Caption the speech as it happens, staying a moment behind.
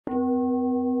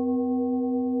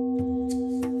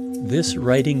This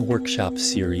writing workshop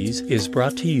series is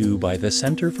brought to you by the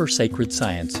Center for Sacred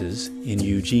Sciences in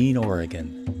Eugene,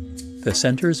 Oregon. The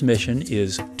center's mission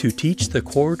is to teach the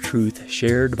core truth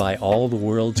shared by all the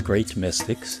world's great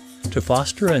mystics, to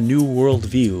foster a new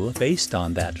worldview based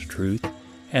on that truth,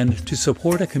 and to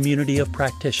support a community of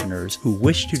practitioners who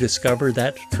wish to discover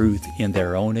that truth in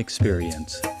their own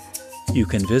experience. You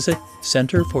can visit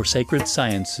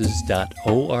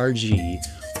centerforsacredsciences.org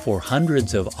for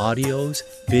hundreds of audios,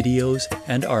 videos,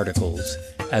 and articles,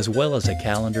 as well as a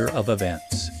calendar of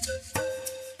events.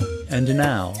 And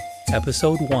now,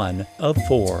 Episode 1 of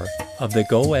 4 of the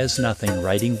Go As Nothing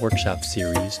Writing Workshop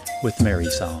Series with Mary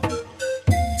Song.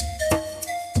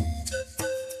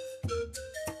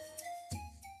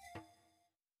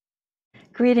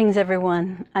 Greetings,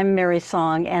 everyone. I'm Mary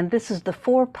Song, and this is the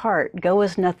 4-part Go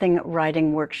As Nothing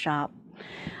Writing Workshop.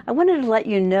 I wanted to let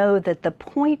you know that the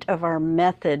point of our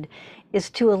method is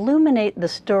to illuminate the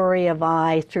story of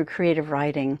I through creative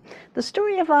writing. The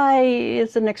story of I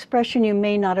is an expression you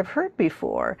may not have heard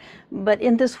before, but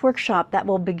in this workshop that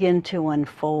will begin to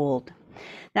unfold.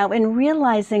 Now, in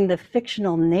realizing the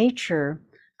fictional nature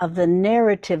of the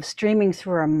narrative streaming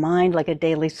through our mind like a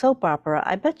daily soap opera,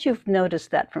 I bet you've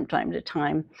noticed that from time to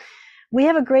time. We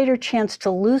have a greater chance to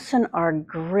loosen our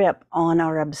grip on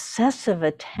our obsessive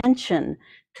attention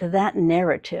to that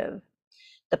narrative.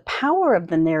 The power of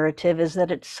the narrative is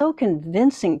that it's so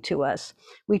convincing to us,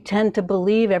 we tend to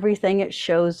believe everything it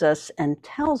shows us and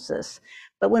tells us.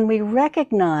 But when we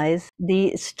recognize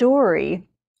the story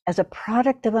as a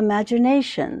product of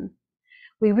imagination,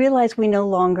 we realize we no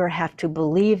longer have to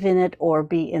believe in it or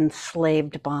be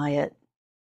enslaved by it.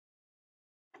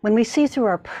 When we see through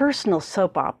our personal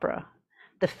soap opera,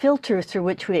 the filter through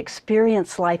which we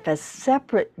experience life as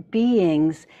separate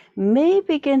beings may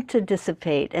begin to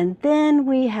dissipate, and then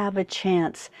we have a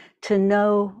chance to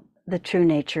know the true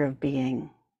nature of being.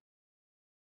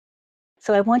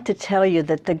 So I want to tell you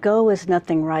that the Go As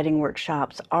Nothing writing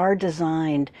workshops are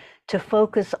designed to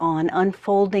focus on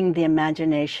unfolding the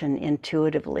imagination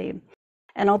intuitively.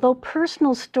 And although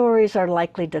personal stories are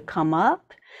likely to come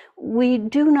up, we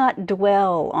do not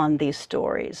dwell on these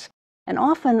stories. And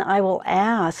often I will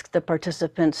ask the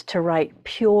participants to write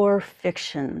pure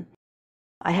fiction.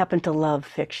 I happen to love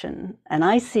fiction, and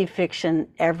I see fiction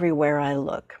everywhere I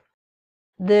look.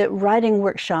 The writing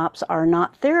workshops are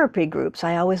not therapy groups.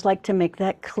 I always like to make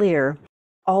that clear.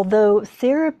 Although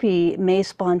therapy may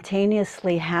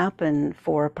spontaneously happen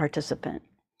for a participant.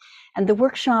 And the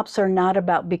workshops are not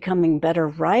about becoming better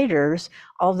writers,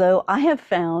 although I have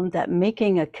found that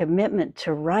making a commitment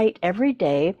to write every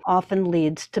day often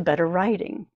leads to better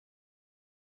writing.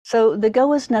 So the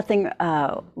Go As Nothing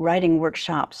writing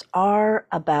workshops are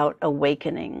about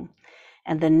awakening.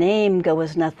 And the name Go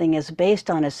As Nothing is based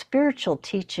on a spiritual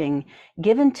teaching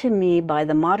given to me by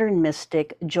the modern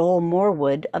mystic Joel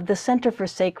Morwood of the Center for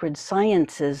Sacred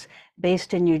Sciences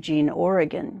based in Eugene,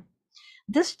 Oregon.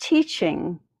 This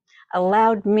teaching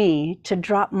allowed me to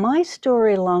drop my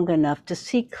story long enough to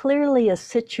see clearly a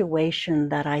situation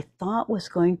that I thought was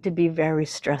going to be very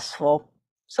stressful.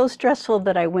 So stressful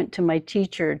that I went to my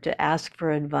teacher to ask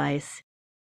for advice.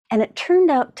 And it turned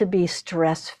out to be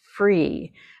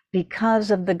stress-free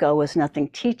because of the Go As Nothing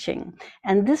teaching.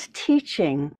 And this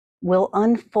teaching will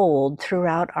unfold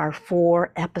throughout our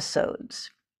 4 episodes.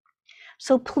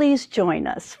 So please join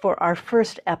us for our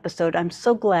first episode. I'm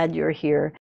so glad you're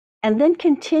here. And then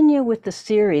continue with the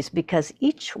series because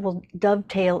each will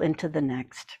dovetail into the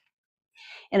next.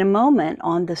 In a moment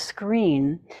on the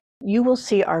screen, you will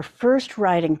see our first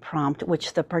writing prompt,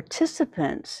 which the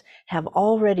participants have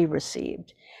already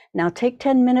received. Now take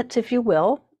 10 minutes, if you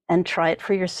will, and try it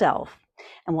for yourself.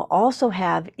 And we'll also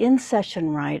have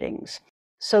in-session writings.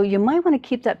 So you might want to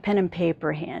keep that pen and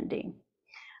paper handy.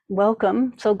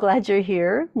 Welcome, so glad you're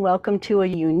here. Welcome to a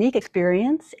unique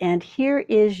experience. And here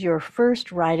is your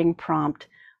first writing prompt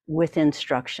with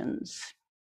instructions.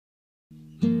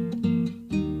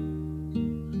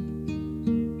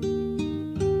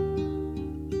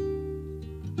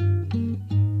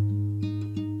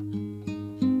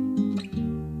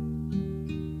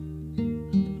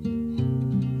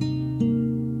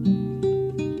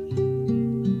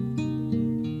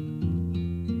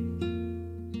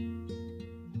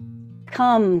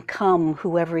 Come, come,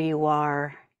 whoever you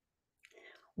are,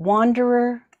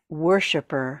 wanderer,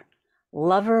 worshiper,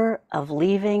 lover of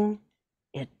leaving,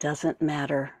 it doesn't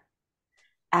matter.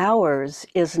 Ours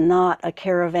is not a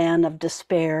caravan of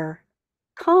despair.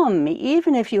 Come,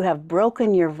 even if you have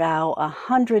broken your vow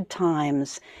 100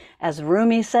 times, as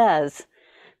Rumi says,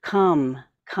 come,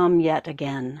 come yet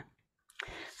again.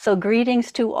 So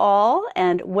greetings to all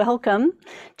and welcome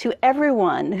to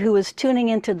everyone who is tuning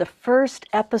into the first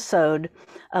episode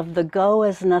of the Go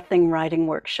as Nothing Writing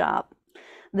Workshop.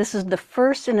 This is the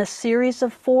first in a series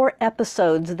of 4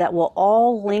 episodes that will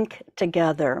all link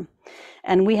together.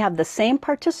 And we have the same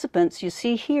participants you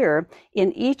see here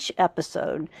in each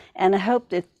episode. And I hope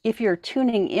that if you're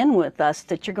tuning in with us,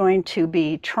 that you're going to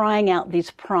be trying out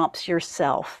these prompts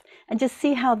yourself and just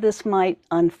see how this might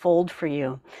unfold for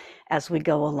you as we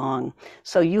go along.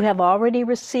 So you have already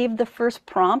received the first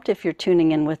prompt if you're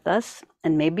tuning in with us,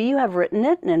 and maybe you have written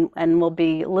it and will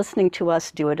be listening to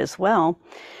us do it as well.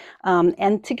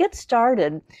 And to get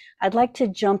started, I'd like to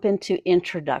jump into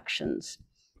introductions.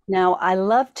 Now, I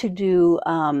love to do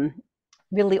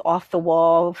really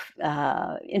off-the-wall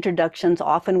introductions,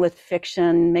 often with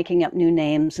fiction, making up new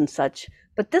names and such.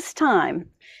 But this time,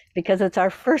 because it's our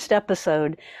first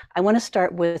episode, I want to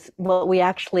start with what we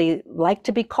actually like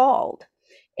to be called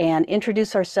and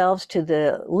introduce ourselves to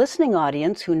the listening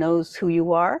audience who knows who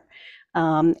you are.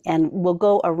 And we'll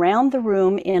go around the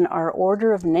room in our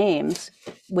order of names,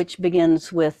 which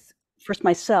begins with first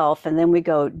myself, and then we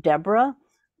go Deborah,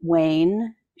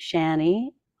 Wayne,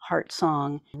 Shani,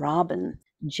 Heartsong, Robin,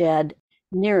 Jed,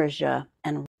 Nirija,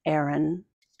 and Aaron.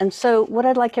 And so what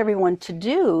I'd like everyone to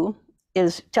do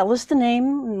is tell us the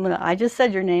name. I just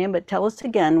said your name, but tell us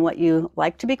again what you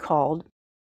like to be called.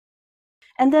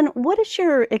 And then what is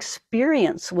your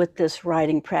experience with this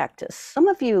writing practice? Some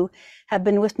of you have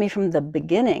been with me from the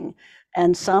beginning,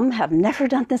 and some have never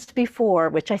done this before,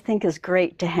 which I think is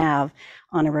great to have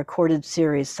on a recorded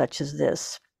series such as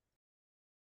this.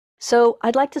 So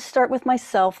I'd like to start with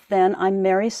myself then. I'm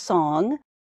Mary Song.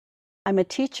 I'm a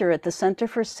teacher at the Center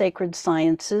for Sacred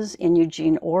Sciences in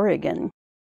Eugene, Oregon.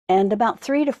 And about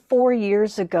 3 to 4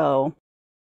 years ago,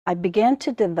 I began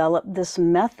to develop this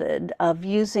method of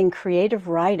using creative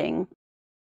writing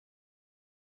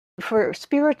for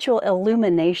spiritual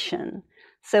illumination.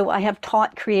 So I have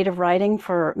taught creative writing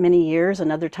for many years and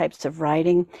other types of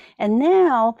writing. And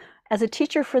now, as a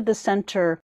teacher for the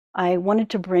center, I wanted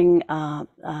to bring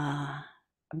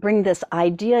this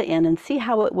idea in and see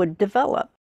how it would develop.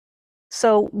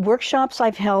 So workshops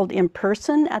I've held in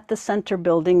person at the center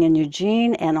building in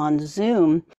Eugene and on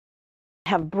Zoom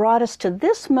have brought us to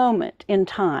this moment in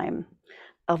time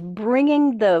of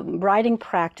bringing the writing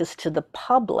practice to the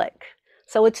public.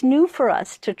 So it's new for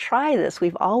us to try this.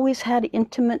 We've always had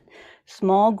intimate,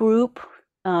 small group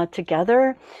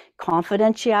together,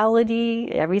 confidentiality,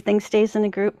 everything stays in a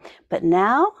group. But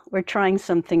now we're trying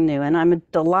something new, and I'm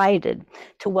delighted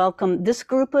to welcome this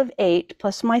group of 8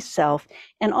 plus myself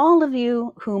and all of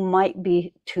you who might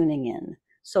be tuning in.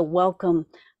 So welcome,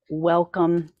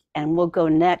 and we'll go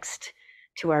next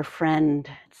to our friend,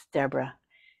 it's Deborah.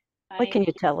 What can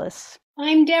you tell us?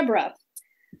 I'm Deborah.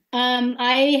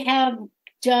 I have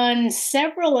done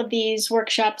several of these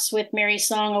workshops with Mary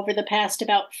Song over the past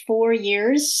about 4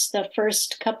 years, the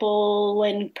first couple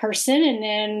in person and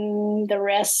then the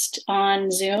rest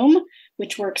on Zoom,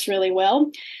 which works really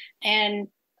well. And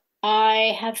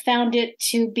I have found it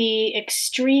to be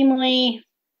extremely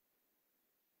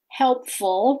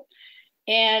helpful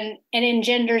and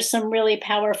engenders some really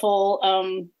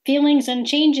powerful feelings and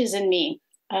changes in me.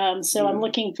 So I'm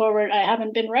looking forward. I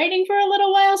haven't been writing for a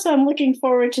little while, so I'm looking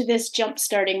forward to this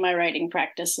jump-starting my writing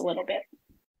practice a little bit.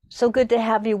 So good to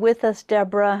have you with us,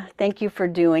 Deborah. Thank you for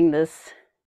doing this.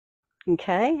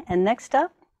 Okay, and next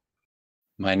up?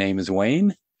 My name is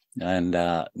Wayne, and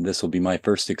this will be my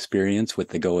first experience with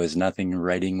the Go as Nothing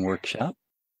Writing Workshop.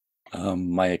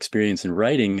 My experience in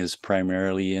writing is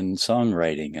primarily in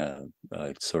songwriting,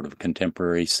 sort of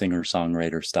contemporary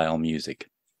singer-songwriter style music.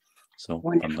 So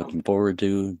wonderful. I'm looking forward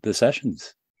to the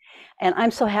sessions. And I'm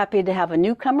so happy to have a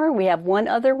newcomer. We have one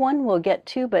other one we'll get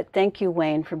to, but thank you,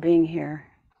 Wayne, for being here.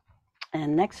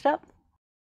 And next up.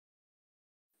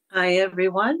 Hi,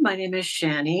 everyone. My name is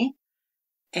Shani,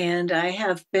 and I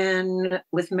have been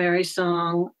with Mary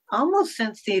Song almost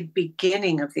since the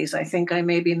beginning of these. I think I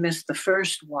maybe missed the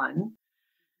first one.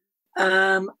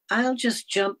 I'll just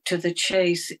jump to the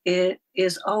chase. It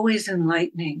is always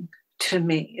enlightening to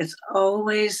me. It's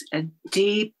always a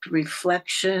deep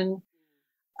reflection,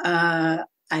 a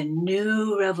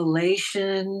new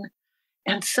revelation,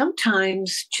 and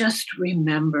sometimes just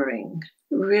remembering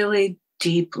really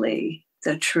deeply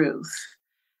the truth.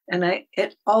 And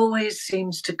it always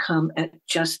seems to come at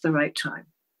just the right time.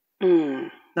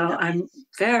 So I'm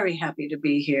very happy to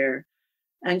be here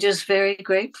and just very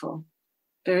grateful,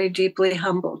 very deeply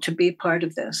humbled to be part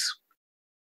of this.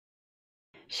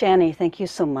 Shani, thank you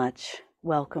so much.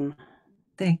 Welcome.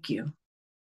 Thank you.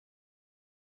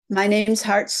 My name's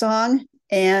Heartsong,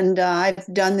 And I've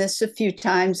done this a few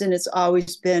times, and it's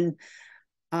always been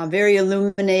very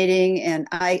illuminating. And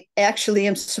I actually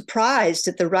am surprised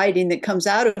at the writing that comes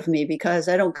out of me, because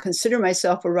I don't consider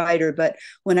myself a writer, but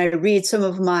when I read some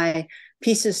of my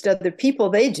pieces to other people,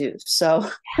 they do. So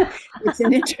it's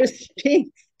an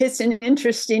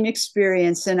interesting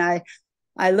experience, and I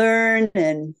learn,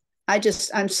 and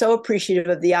I'm so appreciative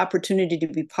of the opportunity to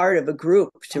be part of a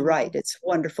group to write. It's a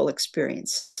wonderful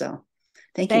experience. So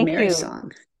thank you, Mary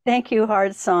Song. Thank you,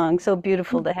 Heart Song. So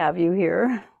beautiful to have you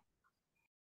here.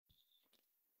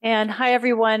 And hi,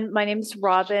 everyone. My name is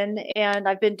Robin, and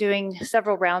I've been doing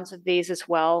several rounds of these as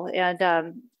well.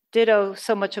 And ditto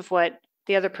so much of what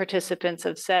the other participants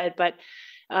have said, but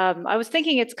I was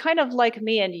thinking it's kind of like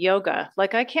me and yoga.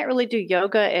 Like, I can't really do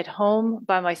yoga at home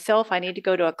by myself. I need to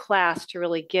go to a class to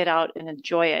really get out and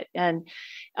enjoy it. And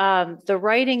the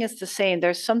writing is the same.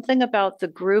 There's something about the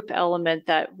group element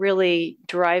that really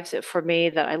drives it for me,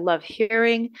 that I love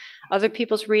hearing other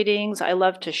people's readings. I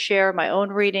love to share my own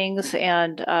readings.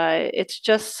 And it's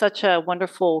just such a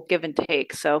wonderful give and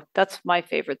take. So that's my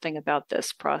favorite thing about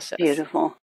this process.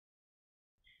 Beautiful.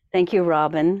 Thank you,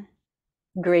 Robin.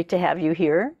 Great to have you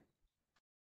here.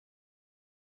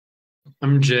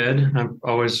 I'm Jed. I've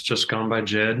always just gone by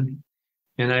Jed.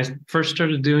 And I first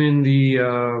started doing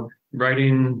the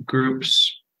writing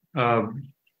groups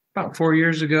about 4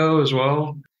 years ago as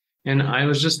well. And I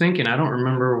was just thinking, I don't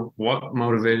remember what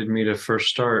motivated me to first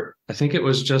start. I think it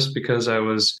was just because I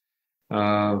was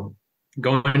going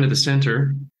to the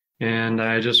center, and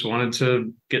I just wanted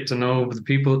to get to know the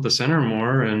people at the center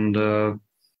more, and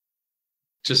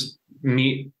just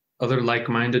meet other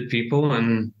like-minded people,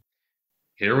 and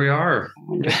here we are.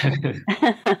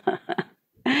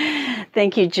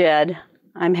 Thank you, Jed.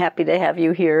 I'm happy to have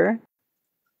you here.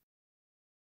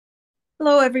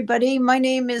 Hello, everybody. My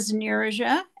name is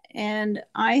Niraja, and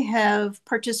I have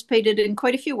participated in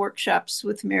quite a few workshops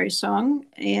with Mary Song,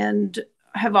 and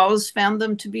have always found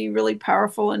them to be really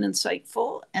powerful and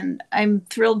insightful. And I'm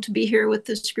thrilled to be here with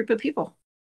this group of people.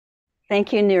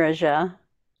 Thank you, Niraja.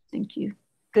 Thank you.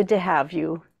 Good to have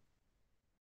you.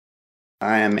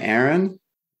 I am Aaron,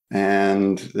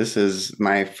 and this is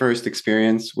my first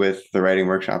experience with the writing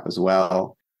workshop as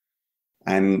well.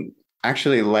 I'm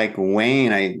actually, like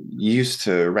Wayne, I used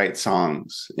to write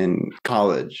songs in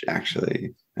college,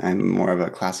 actually. I'm more of a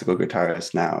classical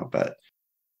guitarist now, but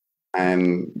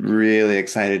I'm really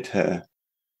excited to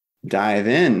dive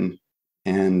in.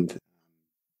 And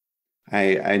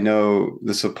I know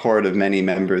the support of many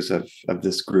members of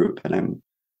this group, and I'm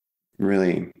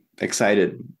really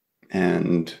excited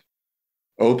and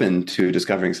open to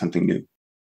discovering something new.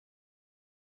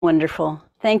 Wonderful.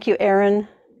 Thank you, Aaron.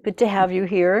 Good to have you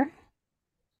here.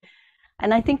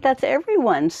 And I think that's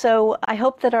everyone. So I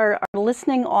hope that our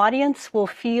listening audience will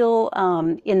feel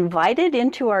invited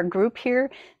into our group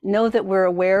here. Know that we're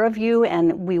aware of you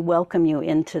and we welcome you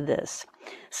into this.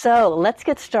 So let's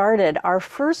get started. Our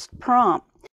first prompt,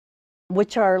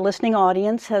 which our listening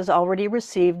audience has already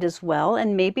received as well,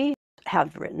 and maybe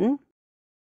have written.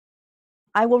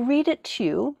 I will read it to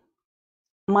you.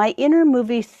 My inner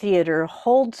movie theater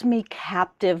holds me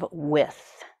captive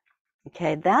with.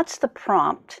 Okay, that's the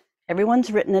prompt.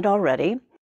 Everyone's written it already.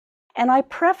 And I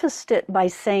prefaced it by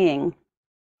saying,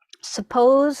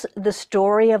 suppose the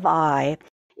story of I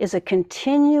is a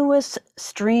continuous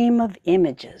stream of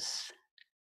images,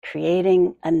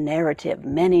 creating a narrative,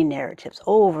 many narratives,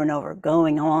 over and over,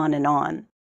 going on and on.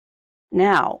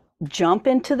 Now, jump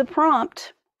into the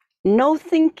prompt. No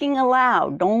thinking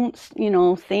aloud. Don't,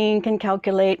 think and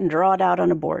calculate and draw it out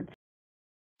on a board.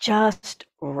 Just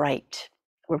write.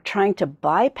 We're trying to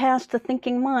bypass the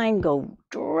thinking mind, go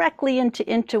directly into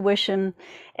intuition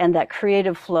and that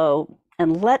creative flow,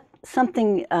 and let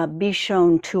something be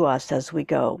shown to us as we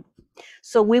go.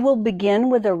 So we will begin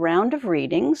with a round of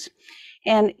readings,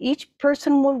 and each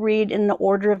person will read in the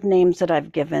order of names that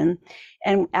I've given.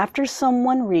 And after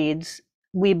someone reads,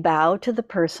 we bow to the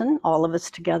person, all of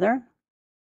us together.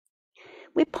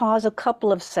 We pause a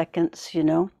couple of seconds,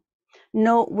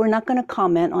 No, we're not going to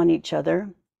comment on each other.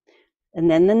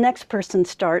 And then the next person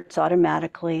starts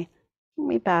automatically.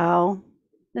 We bow,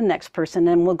 the next person,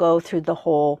 and we'll go through the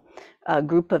whole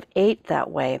group of 8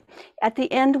 that way. At the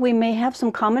end, we may have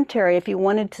some commentary. If you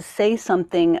wanted to say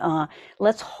something,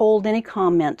 let's hold any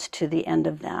comments to the end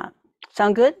of that.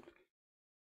 Sound good?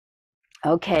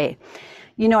 Okay.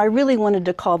 I really wanted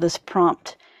to call this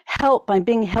prompt, Help, I'm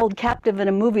being held captive in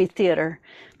a movie theater.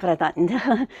 But I thought,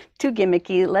 too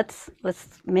gimmicky. Let's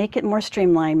make it more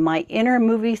streamlined. My inner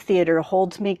movie theater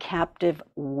holds me captive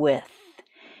with.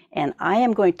 And I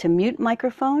am going to mute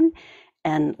microphone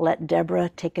and let Deborah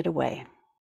take it away.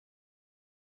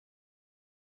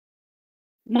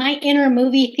 My inner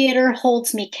movie theater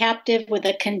holds me captive with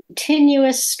a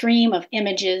continuous stream of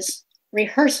images,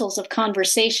 rehearsals of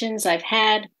conversations I've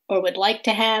had or would like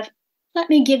to have. Let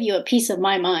me give you a piece of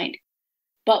my mind,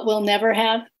 but will never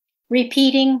have.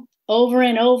 Repeating over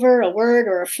and over a word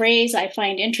or a phrase I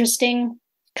find interesting,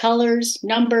 colors,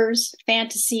 numbers,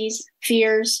 fantasies,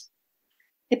 fears.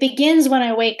 It begins when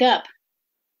I wake up,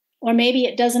 or maybe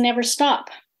it doesn't ever stop.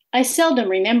 I seldom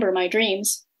remember my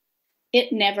dreams.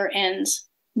 It never ends.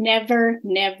 Never,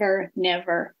 never,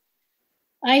 never.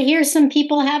 I hear some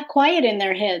people have quiet in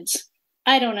their heads.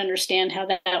 I don't understand how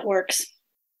that works.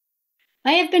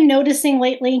 I have been noticing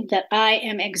lately that I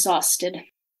am exhausted.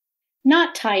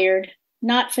 Not tired,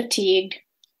 not fatigued,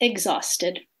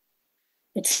 exhausted.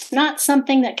 It's not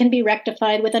something that can be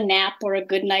rectified with a nap or a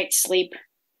good night's sleep,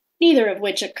 neither of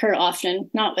which occur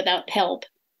often, not without help.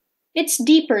 It's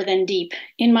deeper than deep,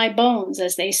 in my bones,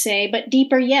 as they say, but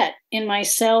deeper yet, in my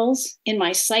cells, in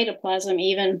my cytoplasm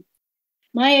even.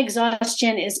 My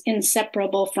exhaustion is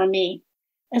inseparable from me.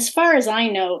 As far as I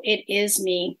know, it is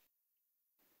me.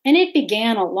 And it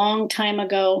began a long time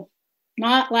ago.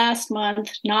 Not last month,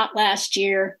 not last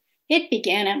year. It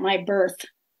began at my birth.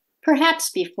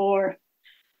 Perhaps before.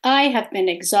 I have been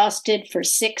exhausted for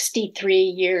 63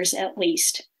 years at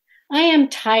least. I am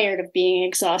tired of being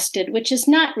exhausted, which is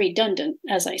not redundant,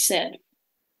 as I said.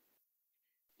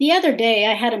 The other day,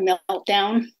 I had a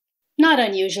meltdown. Not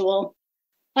unusual.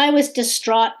 I was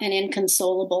distraught and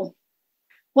inconsolable.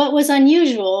 What was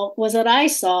unusual was that I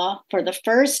saw, for the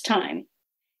first time,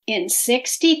 in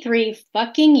 63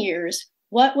 fucking years,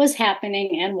 what was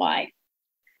happening and why.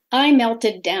 I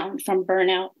melted down from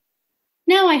burnout.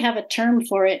 Now I have a term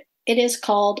for it. It is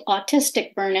called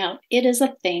autistic burnout. It is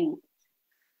a thing.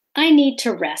 I need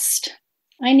to rest.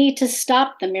 I need to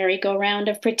stop the merry-go-round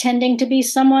of pretending to be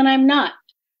someone I'm not,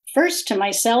 first to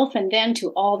myself and then to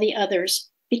all the others,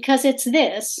 because it's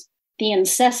this, the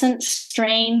incessant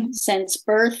strain since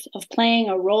birth of playing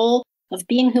a role, of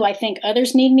being who I think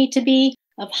others need me to be,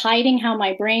 of hiding how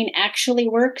my brain actually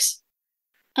works.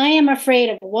 I am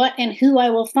afraid of what and who I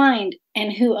will find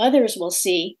and who others will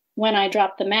see when I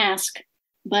drop the mask,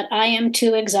 but I am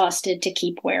too exhausted to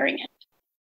keep wearing it.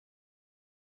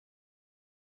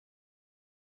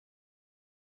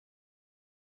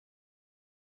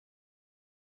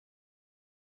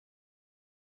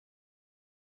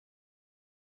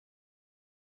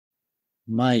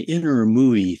 My inner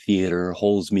movie theater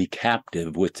holds me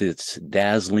captive with its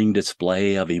dazzling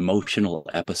display of emotional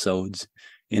episodes,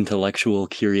 intellectual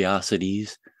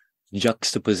curiosities,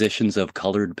 juxtapositions of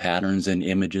colored patterns and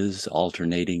images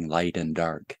alternating light and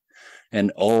dark.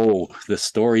 And oh, the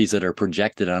stories that are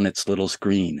projected on its little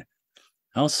screen.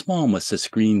 How small must the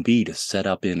screen be to set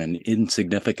up in an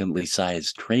insignificantly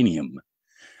sized cranium?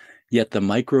 Yet the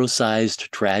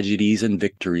micro-sized tragedies and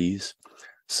victories,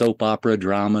 soap opera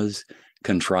dramas,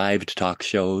 contrived talk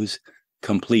shows,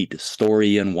 complete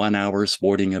story and 1 hour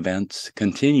sporting events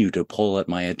continue to pull at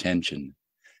my attention,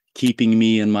 keeping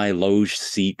me in my loge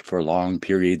seat for long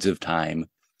periods of time,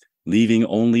 leaving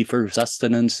only for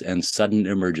sustenance and sudden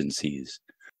emergencies.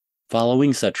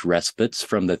 Following such respites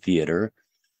from the theater,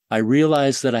 I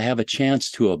realize that I have a chance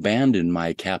to abandon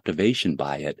my captivation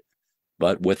by it,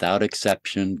 but without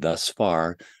exception, thus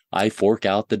far, I fork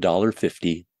out the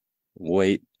 $1.50.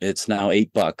 Wait, it's now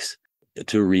 $8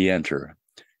 to re-enter.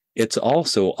 It's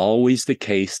also always the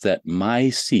case that my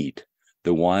seat,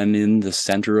 the one in the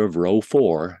center of row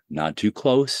 4, not too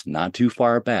close, not too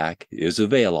far back, is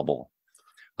available.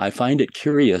 I find it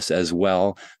curious as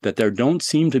well that there don't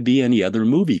seem to be any other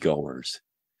moviegoers.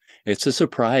 It's a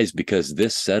surprise because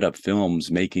this set of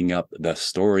films making up the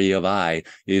story of I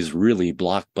is really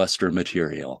blockbuster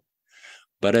material.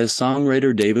 But as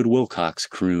songwriter David Wilcox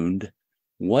crooned,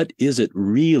 what is it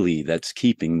really that's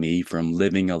keeping me from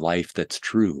living a life that's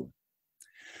true?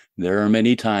 There are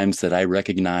many times that I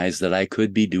recognize that I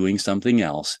could be doing something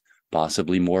else,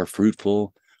 possibly more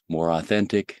fruitful, more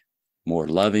authentic, more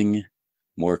loving,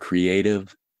 more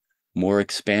creative, more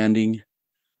expanding,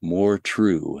 more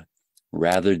true,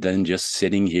 rather than just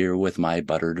sitting here with my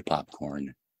buttered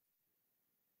popcorn.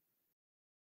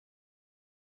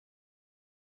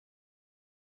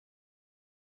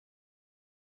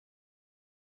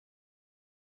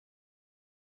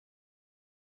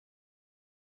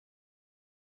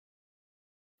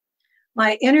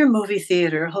 My inner movie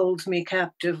theater holds me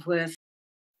captive with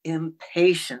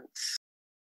impatience,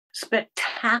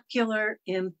 spectacular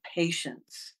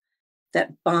impatience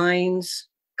that binds,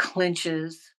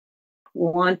 clenches,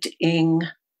 wanting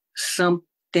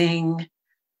something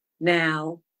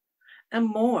now and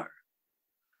more.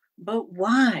 But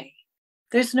why?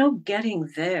 There's no getting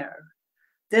there.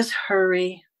 This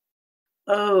hurry,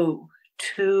 oh,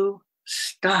 to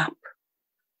stop,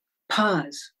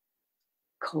 pause,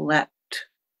 collect,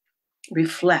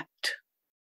 reflect,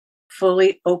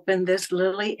 fully open this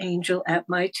lily angel at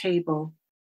my table,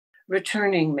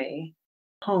 returning me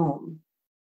home,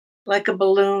 like a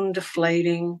balloon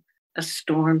deflating, a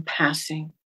storm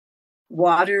passing,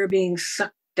 water being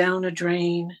sucked down a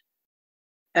drain,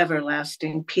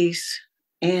 everlasting peace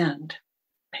and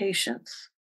patience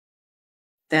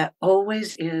that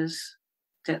always is,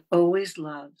 that always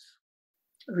loves,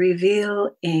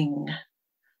 revealing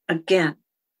again,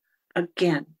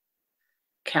 again,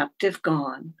 captive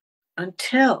gone,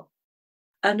 until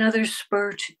another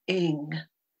spurting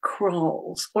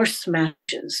crawls or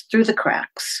smashes through the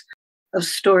cracks of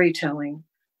storytelling,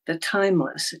 the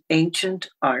timeless ancient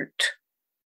art.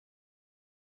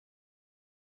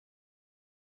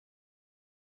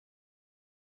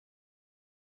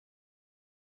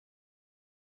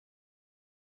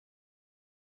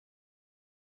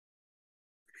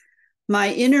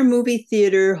 My inner movie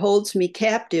theater holds me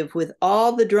captive with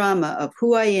all the drama of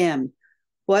who I am,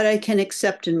 what I can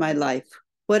accept in my life,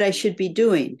 what I should be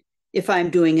doing, if I'm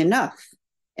doing enough.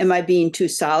 Am I being too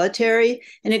solitary?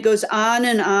 And it goes on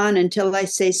until I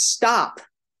say stop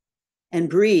and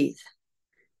breathe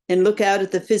and look out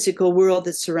at the physical world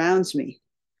that surrounds me.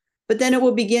 But then it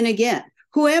will begin again.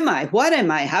 Who am I? What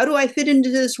am I? How do I fit into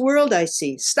this world I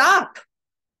see? Stop,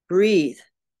 breathe,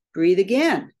 breathe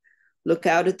again. Look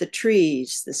out at the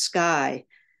trees, the sky,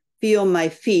 feel my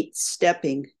feet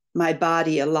stepping, my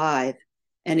body alive.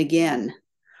 And again,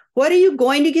 what are you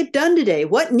going to get done today?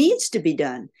 What needs to be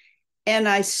done? And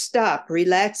I stop,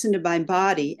 relax into my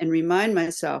body, and remind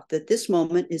myself that this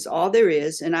moment is all there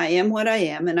is, and I am what I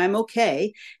am, and I'm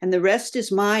okay, and the rest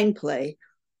is mind play.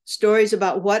 Stories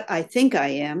about what I think I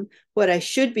am, what I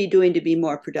should be doing to be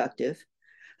more productive.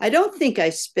 I don't think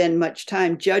I spend much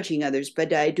time judging others,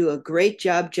 but I do a great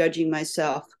job judging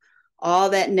myself. All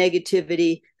that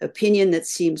negativity, opinion that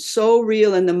seems so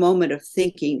real in the moment of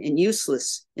thinking and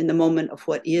useless in the moment of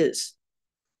what is.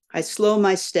 I slow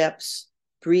my steps,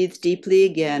 breathe deeply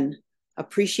again,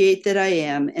 appreciate that I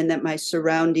am and that my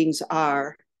surroundings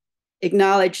are,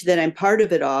 acknowledge that I'm part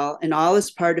of it all and all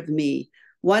is part of me,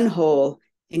 one whole,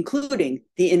 including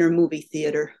the inner movie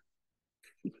theater.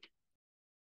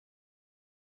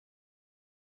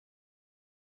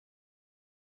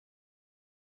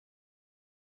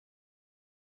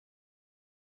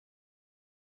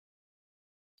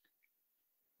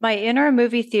 My inner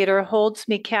movie theater holds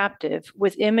me captive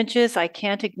with images I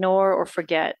can't ignore or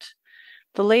forget.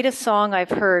 The latest song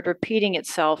I've heard repeating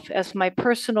itself as my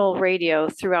personal radio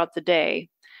throughout the day.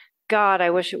 God, I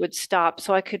wish it would stop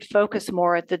so I could focus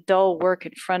more at the dull work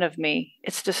in front of me.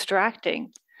 It's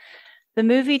distracting. The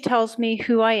movie tells me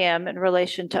who I am in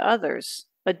relation to others,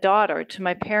 a daughter to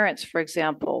my parents, for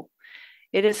example.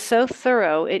 It is so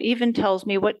thorough, it even tells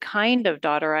me what kind of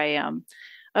daughter I am.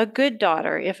 A good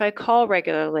daughter if I call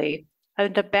regularly,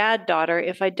 and a bad daughter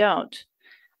if I don't.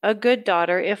 A good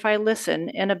daughter if I listen,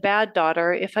 and a bad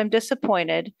daughter if I'm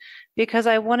disappointed because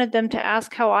I wanted them to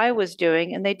ask how I was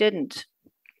doing and they didn't.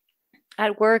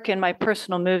 At work in my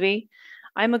personal movie,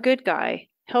 I'm a good guy,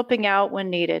 helping out when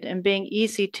needed and being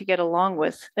easy to get along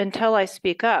with until I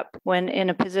speak up when in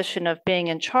a position of being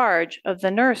in charge of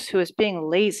the nurse who is being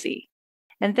lazy.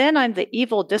 And then I'm the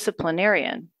evil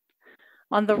disciplinarian.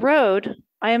 On the road,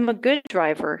 I am a good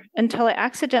driver until I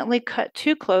accidentally cut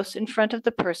too close in front of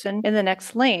the person in the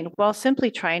next lane while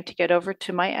simply trying to get over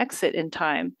to my exit in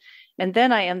time. And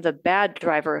then I am the bad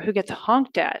driver who gets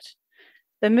honked at.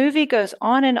 The movie goes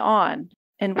on,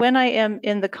 and when I am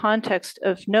in the context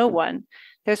of no one,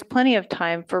 there's plenty of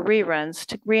time for reruns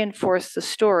to reinforce the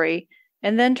story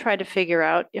and then try to figure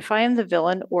out if I am the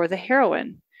villain or the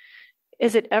heroine.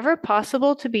 Is it ever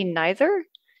possible to be neither?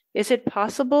 Is it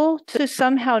possible to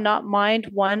somehow not mind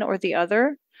one or the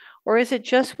other? Or is it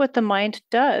just what the mind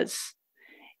does?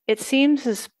 It seems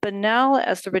as banal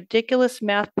as the ridiculous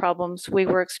math problems we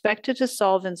were expected to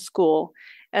solve in school,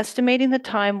 estimating the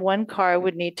time one car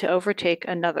would need to overtake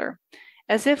another,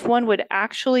 as if one would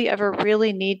actually ever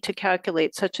really need to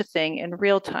calculate such a thing in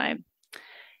real time.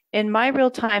 In my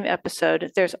real-time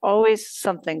episode, there's always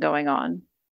something going on.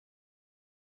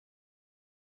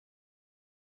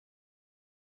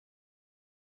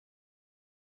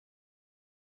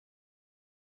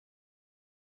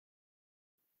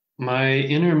 My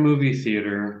inner movie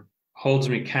theater holds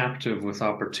me captive with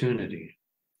opportunity.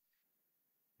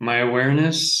 My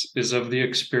awareness is of the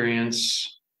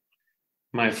experience,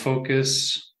 my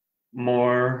focus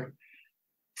more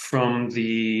from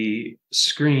the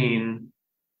screen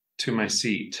to my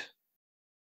seat.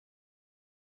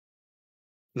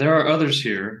 There are others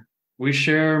here. We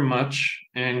share much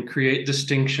and create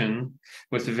distinction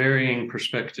with varying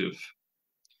perspective.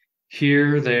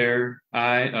 Here, there,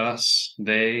 I, us,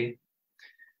 they,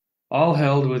 all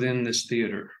held within this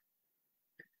theater.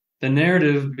 The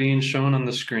narrative being shown on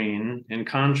the screen in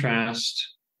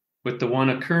contrast with the one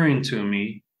occurring to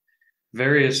me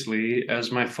variously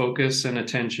as my focus and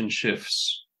attention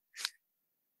shifts.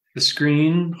 The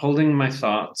screen holding my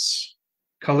thoughts,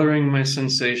 coloring my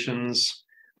sensations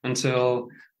until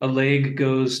a leg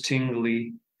goes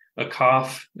tingly, a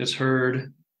cough is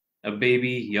heard, a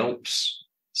baby yelps,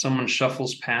 someone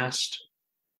shuffles past.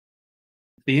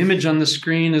 The image on the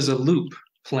screen is a loop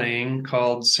playing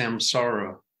called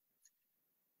Samsara.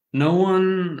 No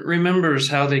one remembers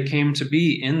how they came to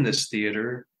be in this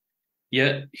theater,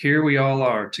 yet here we all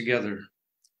are together,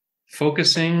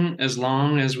 focusing as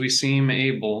long as we seem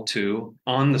able to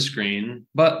on the screen,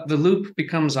 but the loop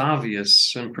becomes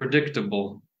obvious and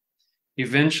predictable.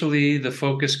 Eventually, the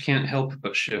focus can't help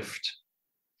but shift.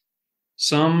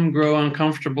 Some grow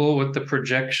uncomfortable with the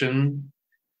projection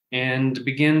and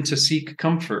begin to seek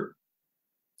comfort,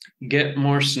 get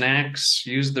more snacks,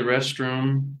 use the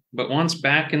restroom, but once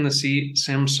back in the seat,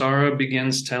 Samsara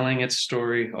begins telling its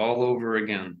story all over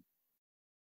again.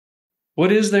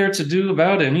 What is there to do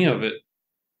about any of it?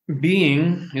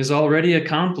 Being is already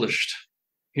accomplished.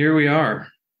 Here we are.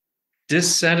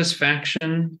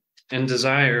 Dissatisfaction and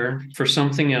desire for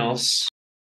something else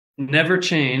never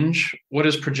change what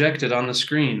is projected on the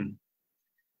screen.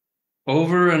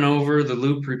 Over and over, the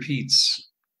loop repeats.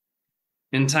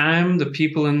 In time, the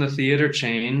people in the theater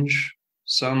change.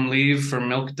 Some leave for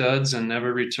milk duds and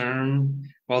never return,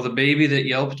 while the baby that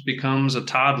yelped becomes a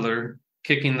toddler,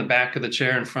 kicking the back of the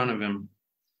chair in front of him.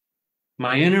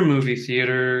 My inner movie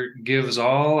theater gives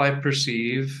all I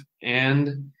perceive,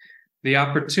 and the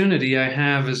opportunity I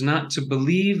have is not to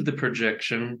believe the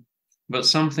projection, but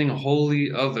something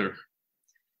wholly other.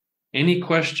 Any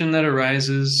question that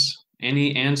arises,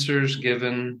 any answers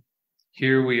given,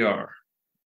 here we are.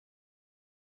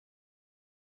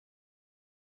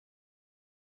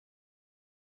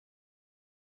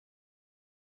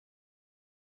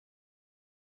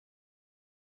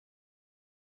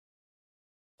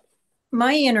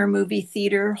 My inner movie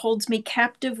theater holds me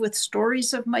captive with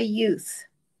stories of my youth.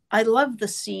 I love the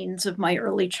scenes of my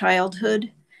early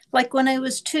childhood, like when I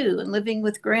was 2 and living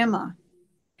with Grandma.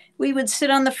 We would sit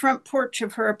on the front porch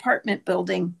of her apartment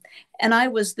building, and I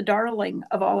was the darling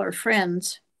of all our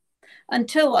friends,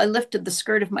 until I lifted the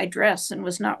skirt of my dress and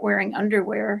was not wearing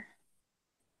underwear.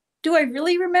 Do I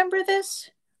really remember this,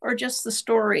 or just the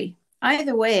story?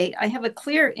 Either way, I have a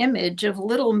clear image of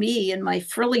little me in my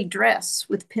frilly dress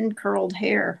with pin-curled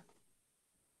hair.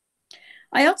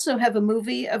 I also have a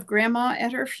movie of Grandma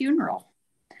at her funeral.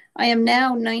 I am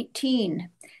now 19,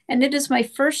 and it is my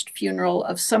first funeral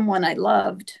of someone I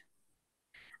loved.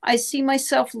 I see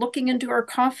myself looking into her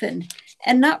coffin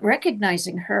and not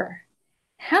recognizing her.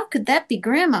 How could that be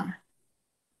Grandma?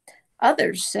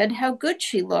 Others said how good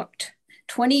she looked,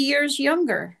 20 years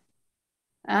younger.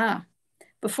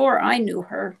 Before I knew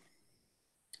her.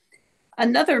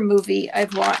 Another movie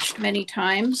I've watched many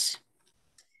times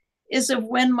is of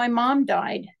when my mom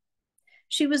died.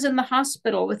 She was in the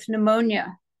hospital with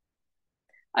pneumonia.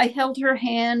 I held her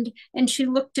hand and she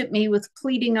looked at me with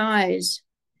pleading eyes.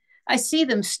 I see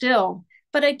them still,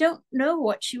 but I don't know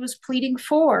what she was pleading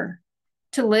for.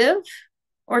 To live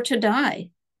or to die?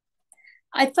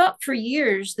 I thought for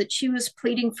years that she was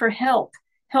pleading for help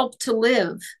to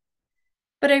live.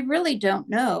 But I really don't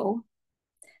know.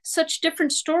 Such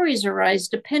different stories arise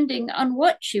depending on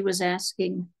what she was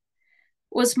asking.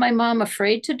 Was my mom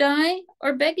afraid to die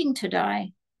or begging to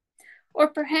die? Or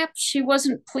perhaps she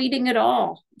wasn't pleading at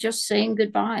all, just saying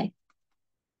goodbye.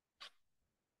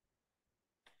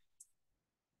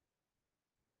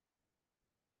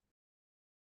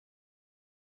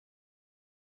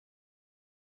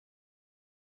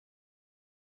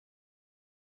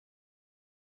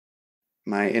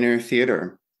 My inner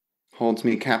theater holds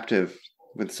me captive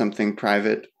with something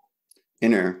private,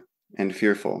 inner, and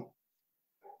fearful.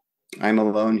 I'm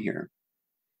alone here.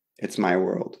 It's my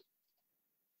world.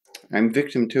 I'm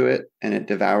victim to it, and it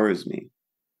devours me.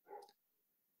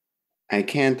 I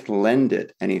can't lend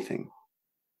it anything,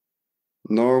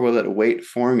 nor will it wait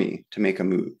for me to make a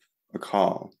move, a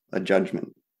call, a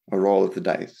judgment, a roll of the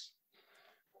dice.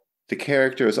 The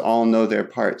characters all know their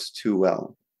parts too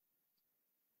well.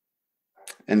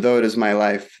 And though it is my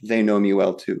life, they know me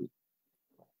well too.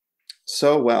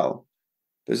 So well,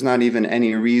 there's not even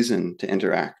any reason to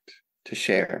interact, to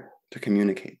share, to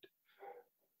communicate.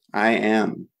 I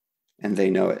am, and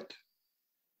they know it.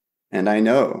 And I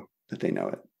know that they know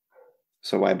it.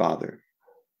 so why bother?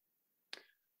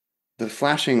 The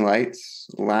flashing lights,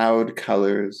 loud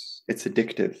colors, it's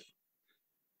addictive.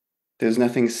 There's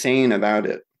nothing sane about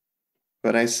it,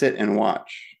 but I sit and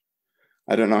watch.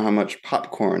 I don't know how much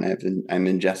popcorn I'm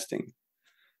ingesting.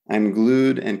 I'm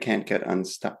glued and can't get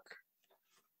unstuck.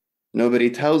 Nobody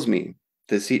tells me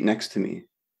the seat next to me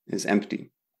is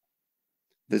empty.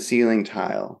 The ceiling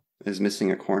tile is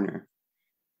missing a corner.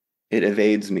 It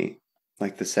evades me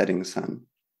like the setting sun.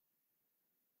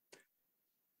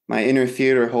 My inner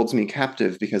theater holds me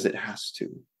captive because it has to.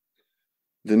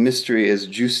 The mystery is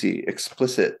juicy,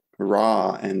 explicit,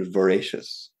 raw, and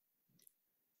voracious.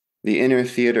 The inner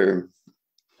theater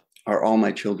are all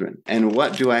my children, and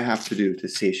what do I have to do to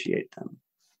satiate them?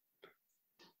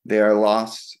 They are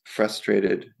lost,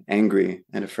 frustrated, angry,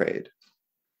 and afraid.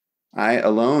 I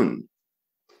alone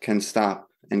can stop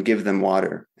and give them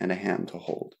water and a hand to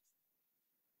hold.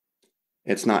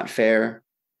 It's not fair.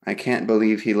 I can't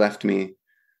believe he left me.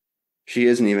 She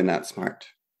isn't even that smart.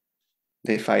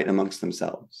 They fight amongst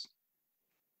themselves.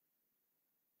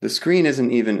 The screen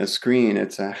isn't even a screen,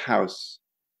 it's a house.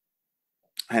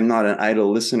 I'm not an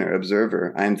idle listener,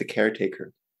 observer. I'm the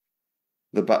caretaker,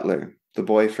 the butler, the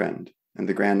boyfriend, and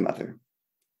the grandmother.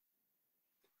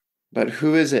 But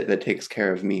who is it that takes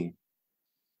care of me?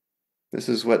 This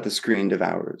is what the screen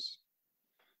devours.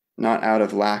 Not out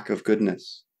of lack of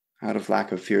goodness, out of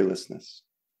lack of fearlessness.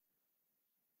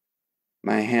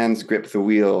 My hands grip the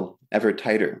wheel ever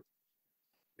tighter,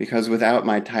 because without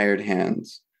my tired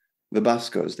hands, the bus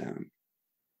goes down.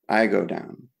 I go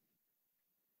down.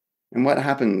 And what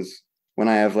happens when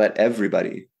I have let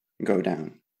everybody go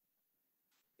down?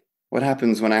 What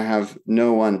happens when I have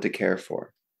no one to care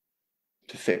for,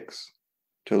 to fix,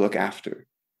 to look after?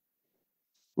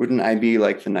 Wouldn't I be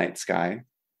like the night sky,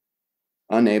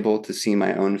 unable to see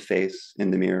my own face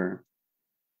in the mirror,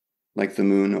 like the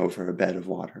moon over a bed of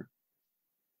water?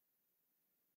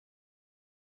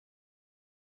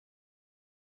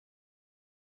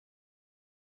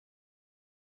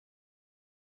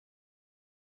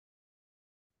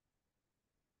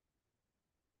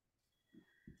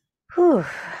 Whew.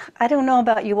 I don't know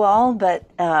about you all, but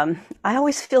I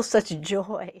always feel such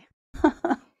joy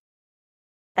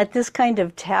at this kind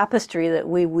of tapestry that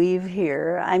we weave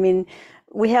here. I mean,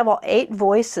 we have all 8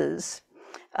 voices,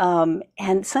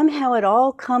 and somehow it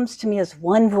all comes to me as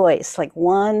one voice, like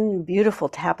one beautiful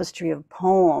tapestry of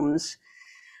poems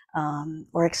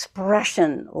or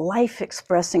expression, life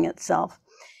expressing itself.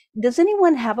 Does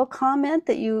anyone have a comment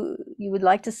that you would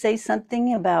like to say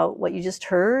something about what you just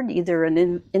heard, either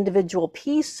an individual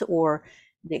piece or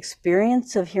the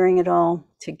experience of hearing it all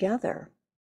together?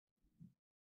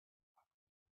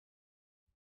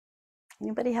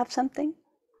 Anybody have something?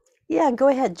 Yeah, go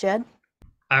ahead, Jed.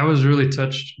 I was really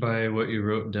touched by what you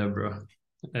wrote, Deborah.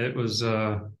 It was,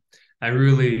 I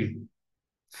really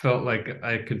felt like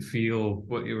I could feel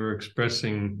what you were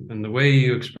expressing, and the way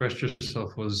you expressed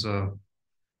yourself was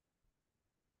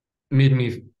made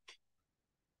me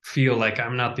feel like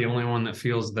I'm not the only one that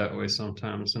feels that way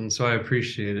sometimes. And so I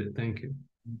appreciate it. Thank you.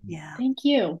 Yeah. Thank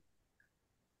you.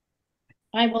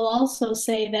 I will also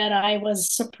say that I was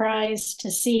surprised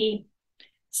to see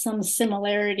some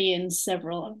similarity in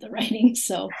several of the writings.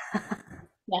 So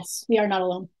yes, we are not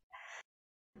alone.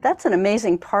 That's an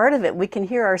amazing part of it. We can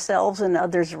hear ourselves and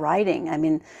others writing. I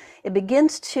mean, it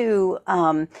begins to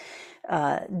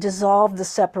dissolve the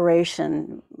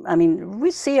separation. I mean,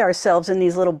 we see ourselves in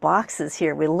these little boxes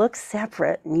here. We look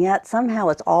separate, and yet somehow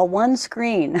it's all one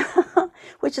screen,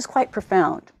 which is quite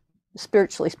profound,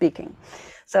 spiritually speaking.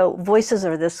 So voices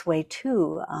are this way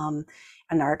too,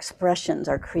 and our expressions,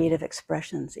 our creative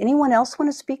expressions. Anyone else want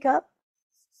to speak up?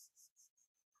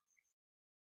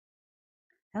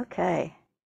 Okay.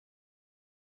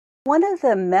 One of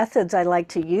the methods I like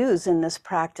to use in this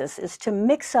practice is to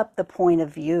mix up the point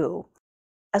of view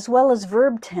as well as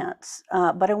verb tense,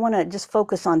 but I want to just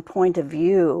focus on point of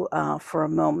view for a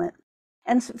moment.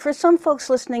 And for some folks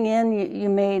listening in, you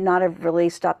may not have really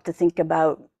stopped to think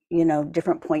about,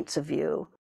 different points of view.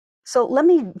 So let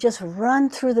me just run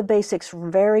through the basics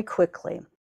very quickly.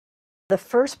 The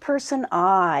first person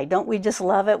I, don't we just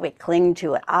love it? We cling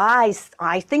to it. I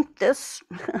think this,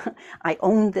 I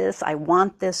own this, I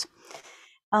want this.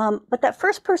 But that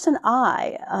first person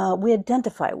I, we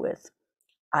identify with.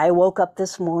 I woke up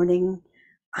this morning,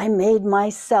 I made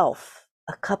myself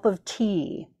a cup of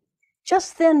tea.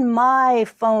 Just then my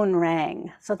phone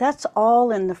rang. So that's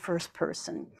all in the first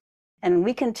person. And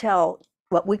we can tell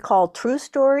what we call true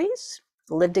stories,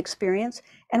 lived experience,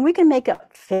 and we can make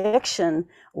up fiction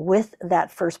with that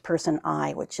first person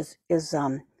I, which is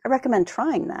I recommend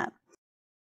trying that.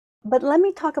 But let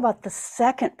me talk about the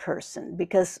second person,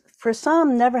 because for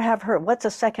some never have heard, what's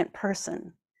a second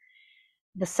person?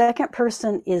 The second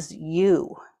person is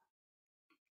you.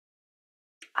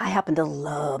 I happen to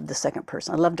love the second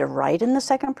person. I love to write in the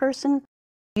second person.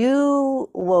 You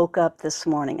woke up this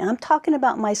morning. And I'm talking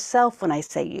about myself when I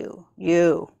say you.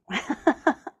 You.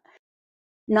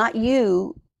 Not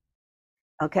you.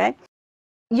 Okay?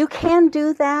 You can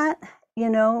do that,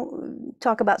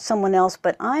 talk about someone else,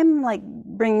 but I'm like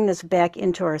bringing this back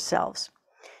into ourselves.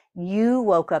 You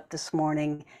woke up this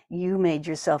morning, you made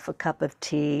yourself a cup of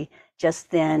tea, just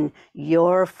then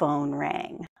your phone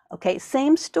rang. Okay,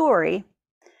 same story,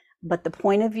 but the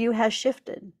point of view has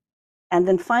shifted. And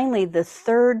then finally, the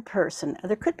third person,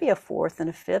 there could be a fourth and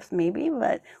a fifth maybe,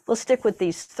 but we'll stick with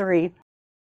these three.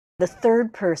 The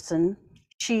third person,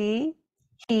 she,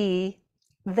 he,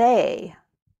 they.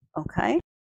 Okay,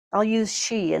 I'll use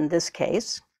she in this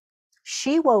case.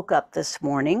 She woke up this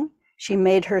morning. She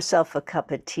made herself a cup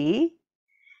of tea.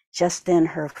 Just then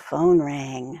her phone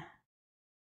rang.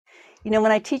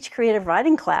 When I teach creative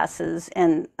writing classes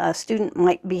and a student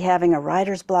might be having a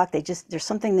writer's block, there's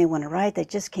something they want to write, they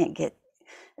just can't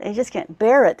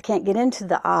bear it, can't get into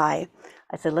the I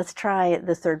said, let's try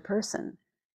the third person.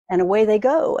 And away they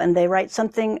go and they write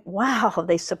something, wow,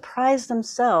 they surprise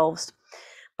themselves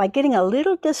by getting a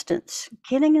little distance,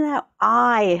 getting that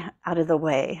I out of the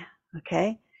way,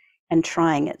 okay, and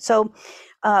trying it. So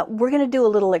we're going to do a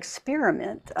little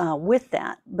experiment with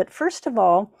that. But first of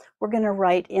all, we're going to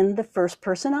write in the first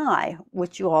person I,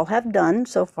 which you all have done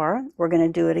so far. We're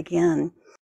going to do it again.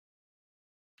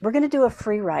 We're going to do a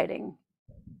free writing.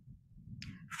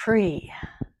 Free.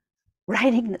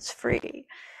 Writing that's free.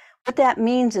 What that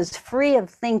means is free of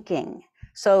thinking.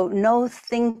 So no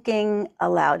thinking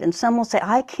allowed. And some will say,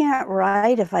 I can't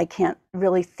write if I can't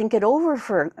really think it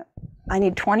over I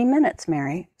need 20 minutes,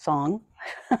 Mary Song.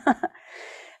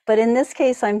 But in this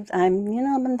case, I'm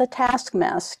the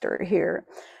taskmaster here.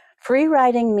 Free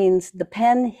writing means the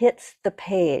pen hits the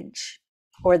page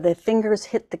or the fingers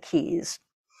hit the keys.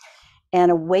 And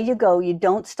away you go. You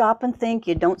don't stop and think.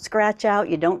 You don't scratch out.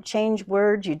 You don't change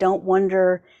words. You don't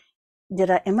wonder,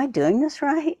 am I doing this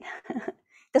right?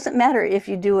 Doesn't matter if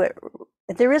you do it.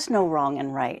 There is no wrong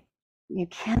and right. You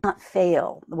cannot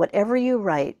fail. Whatever you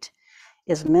write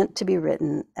is meant to be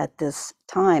written at this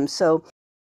time. So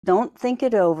don't think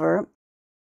it over.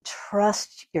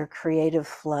 Trust your creative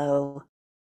flow.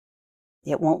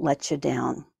 It won't let you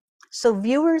down. So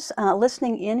viewers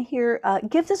listening in here,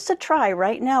 give this a try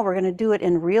right now. We're going to do it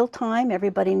in real time.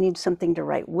 Everybody needs something to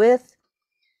write with,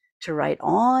 to write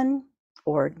on,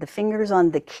 or the fingers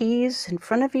on the keys in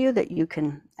front of you that you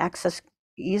can access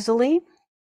easily.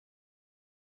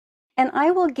 And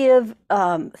I will give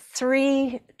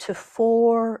 3 to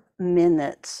 4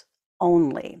 minutes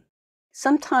only.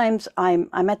 Sometimes I'm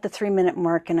at the 3-minute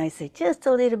mark and I say just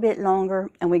a little bit longer,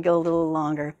 and we go a little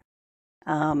longer.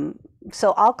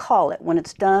 So I'll call it when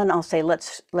it's done. I'll say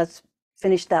let's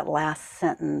finish that last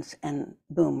sentence, and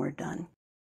boom, we're done.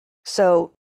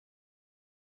 So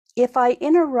if I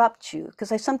interrupt you,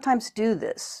 because I sometimes do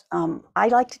this, I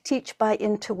like to teach by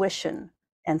intuition,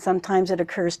 and sometimes it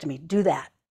occurs to me, do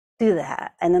that,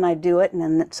 and then I do it, and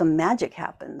then some magic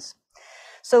happens.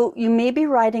 So you may be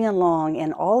writing along,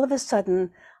 and all of a sudden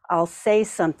I'll say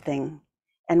something,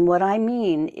 and what I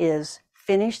mean is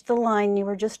finish the line you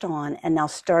were just on, and now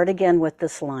start again with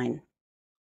this line.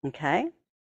 Okay?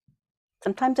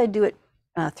 Sometimes I do it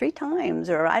 3 times,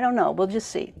 or I don't know. We'll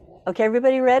just see. Okay,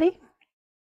 everybody ready?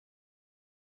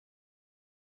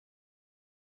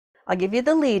 I'll give you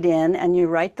the lead in, and you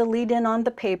write the lead in on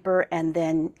the paper, and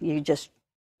then you just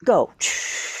go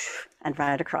and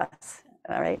write across.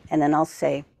 All right, and then I'll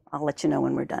let you know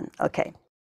when we're done. Okay.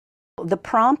 The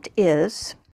prompt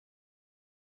is,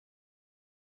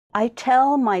 I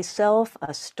tell myself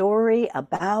a story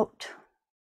about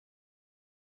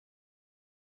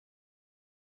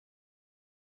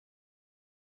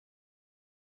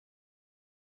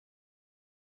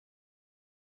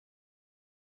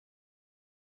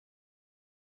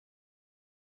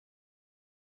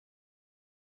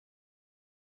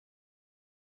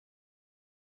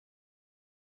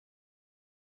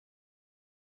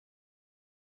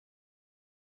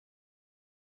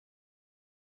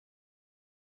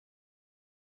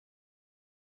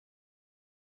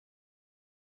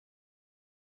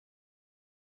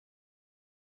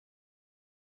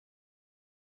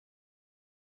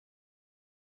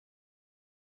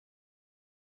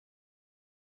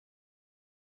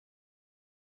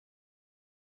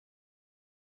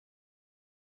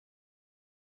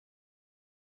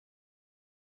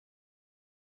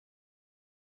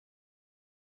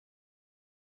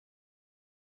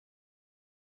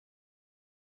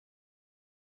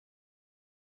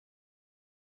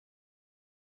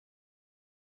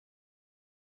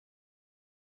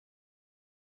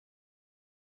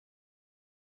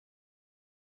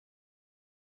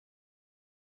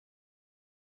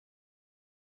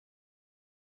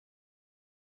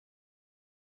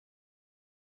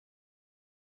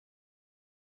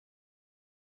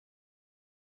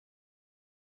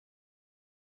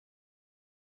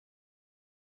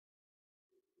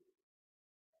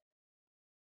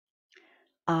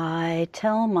I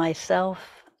tell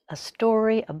myself a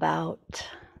story about.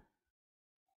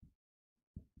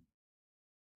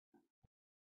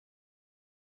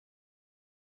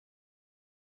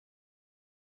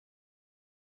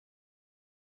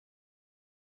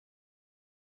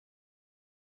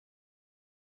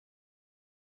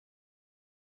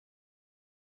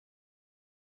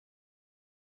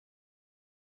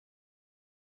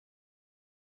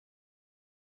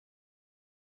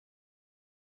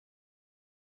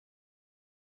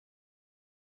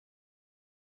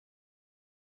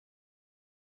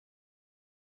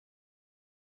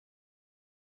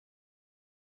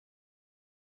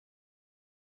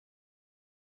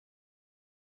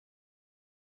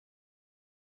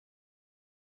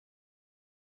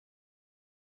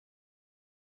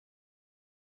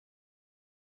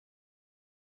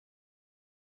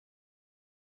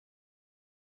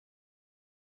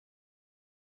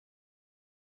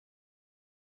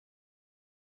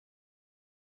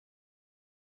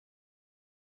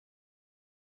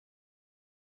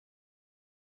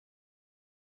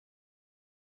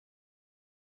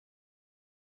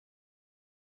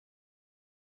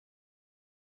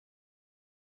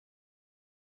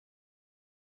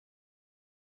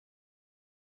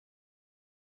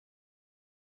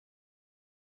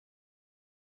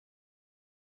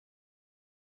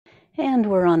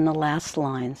 And we're on the last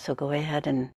line, so go ahead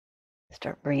and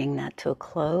start bringing that to a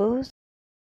close.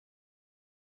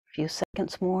 A few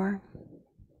seconds more.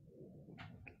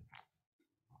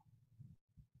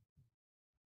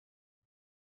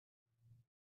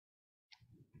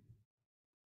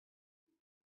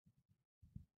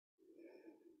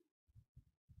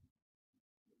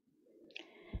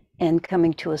 And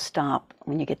coming to a stop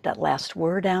when you get that last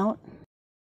word out.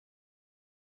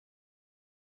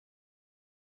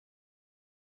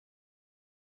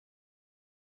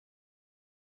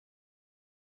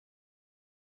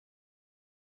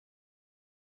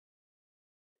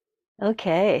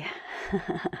 Okay.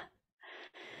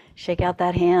 Shake out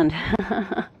that hand.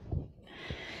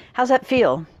 How's that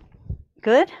feel?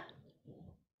 Good?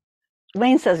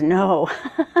 Wayne says no.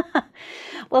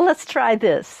 Well, let's try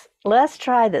this. Let's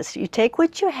try this. You take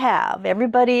what you have.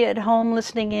 Everybody at home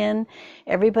listening in,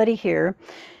 everybody here,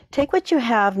 take what you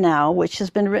have now, which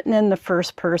has been written in the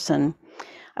first person.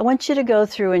 I want you to go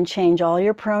through and change all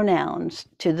your pronouns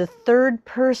to the third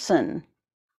person.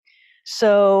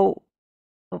 So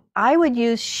I would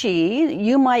use she,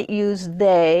 you might use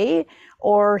they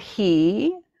or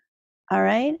he, all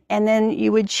right? And then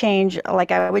you would change,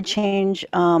 like I would change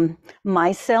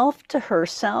myself to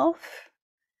herself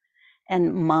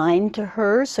and mine to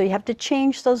her. So you have to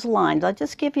change those lines. I'll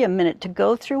just give you a minute to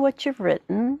go through what you've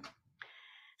written,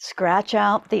 scratch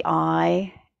out the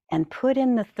I, and put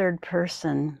in the third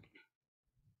person.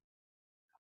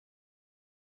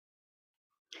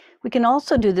 We can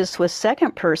also do this with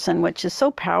second person, which is so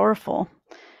powerful.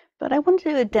 But I want to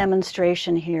do a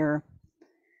demonstration here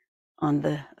on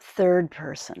the third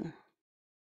person.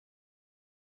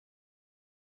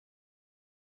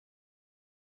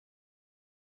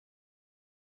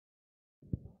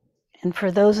 And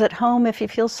for those at home, if you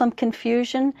feel some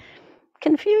confusion,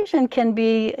 confusion can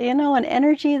be, an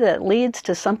energy that leads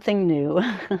to something new.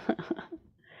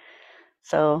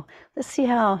 So let's see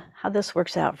how this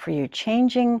works out for you.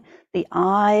 Changing the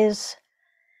I's,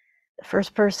 the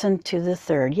first person to the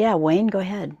third. Yeah, Wayne, go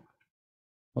ahead.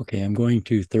 Okay, I'm going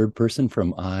to third person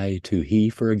from I to he,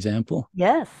 for example.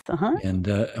 Yes. And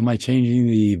am I changing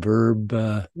the verb?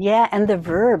 Yeah, and the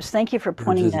verbs. Thank you for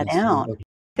pointing that out.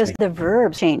 Because the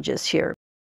verb changes here.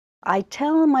 I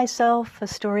tell myself a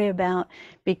story about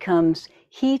becomes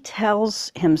he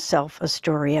tells himself a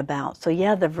story about. So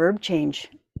yeah, the verb change.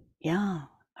 Yeah,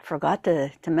 I forgot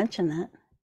to mention that.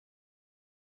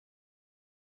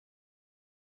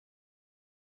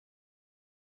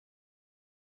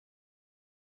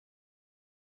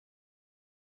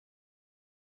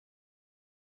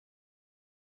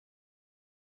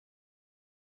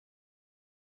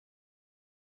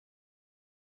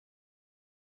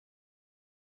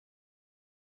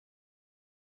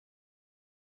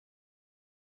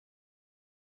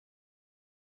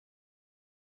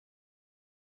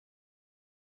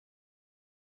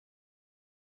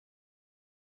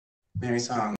 Mary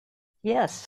Song.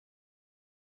 Yes.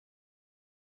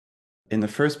 In the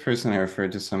first person, I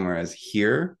referred to somewhere as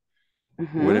here.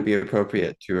 Would it be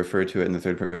appropriate to refer to it in the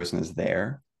third person as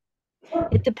there?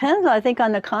 It depends, I think,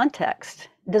 on the context.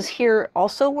 Does here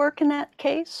also work in that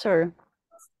case, or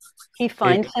he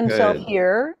finds himself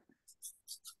here?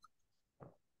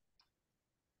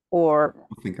 Or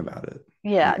think about it.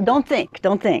 Yeah, don't think.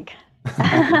 Don't think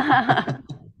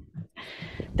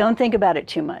about it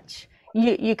too much.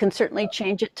 You can certainly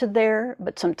change it to there,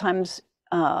 but sometimes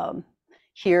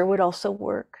here would also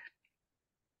work.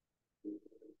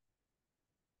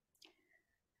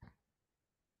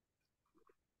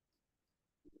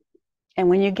 And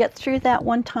when you get through that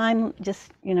one time,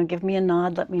 just, give me a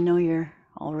nod, let me know you're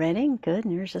all ready. Good,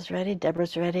 Yours is ready,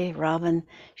 Deborah's ready, Robin,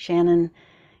 Shannon,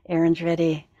 Erin's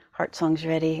ready, Heart Song's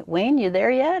ready. Wayne, you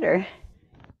there yet? Or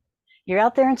you're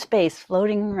out there in space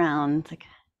floating around? Like,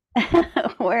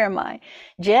 where am I?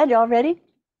 Jed, y'all ready?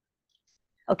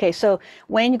 Okay, so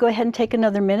Wayne, you go ahead and take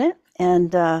another minute,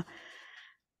 and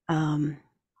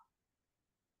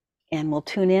we'll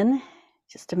tune in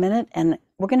just a minute, and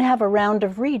we're going to have a round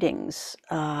of readings.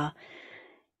 And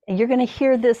you're going to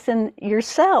hear this in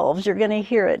yourselves. You're going to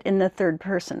hear it in the third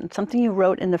person. Something you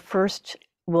wrote in the first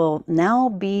will now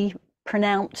be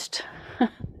pronounced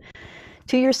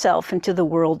to yourself and to the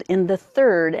world in the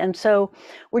third. And so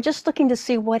we're just looking to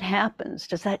see what happens.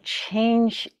 Does that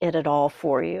change it at all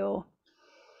for you?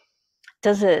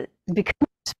 Does it become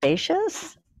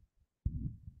spacious?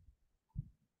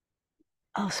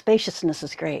 Oh, spaciousness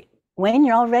is great. Wayne,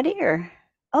 you're all ready? Or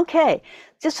okay,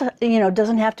 just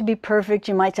doesn't have to be perfect.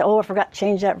 You might say, oh, I forgot to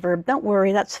change that verb. Don't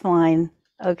worry, that's fine.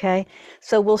 Okay,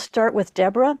 so we'll start with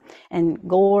Deborah and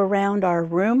go around our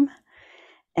room,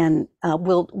 and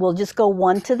we'll just go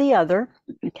one to the other.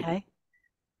 Okay,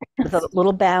 with a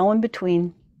little bow in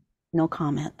between. No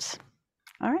comments.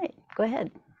 All right, go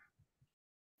ahead.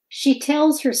 She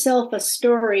tells herself a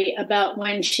story about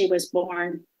when she was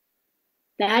born.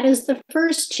 That is the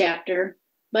first chapter,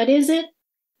 but is it?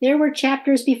 There were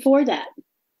chapters before that.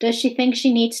 Does she think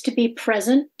she needs to be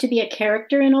present to be a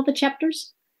character in all the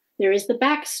chapters? There is the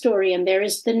backstory, and there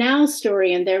is the now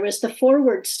story, and there is the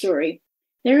forward story.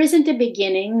 There isn't a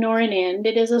beginning nor an end.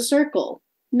 It is a circle.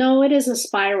 No, it is a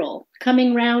spiral,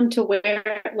 coming round to where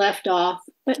it left off,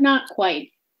 but not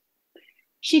quite.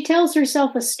 She tells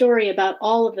herself a story about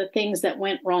all of the things that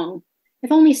went wrong.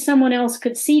 If only someone else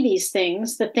could see these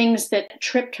things, the things that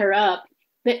tripped her up,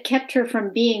 that kept her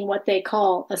from being what they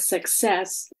call a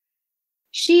success.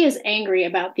 She is angry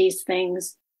about these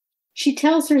things. She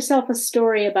tells herself a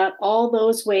story about all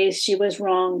those ways she was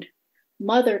wronged.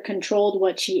 Mother controlled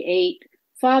what she ate.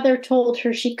 Father told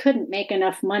her she couldn't make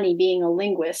enough money being a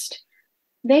linguist.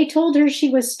 They told her she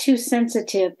was too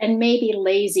sensitive and maybe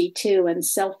lazy too and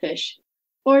selfish.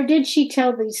 Or did she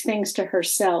tell these things to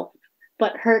herself,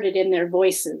 but heard it in their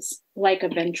voices, like a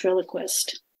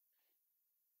ventriloquist?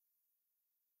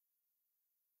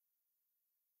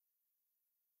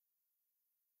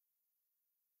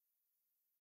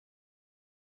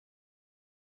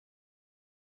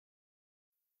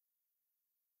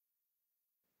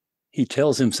 He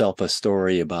tells himself a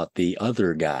story about the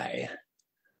other guy.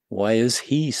 Why is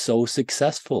he so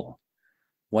successful?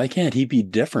 Why can't he be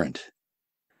different?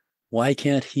 Why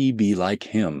can't he be like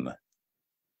him?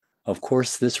 Of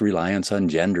course, this reliance on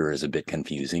gender is a bit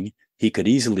confusing. He could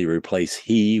easily replace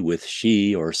he with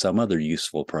she or some other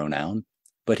useful pronoun,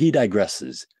 but he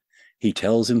digresses. He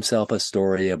tells himself a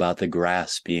story about the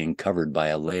grass being covered by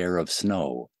a layer of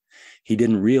snow. He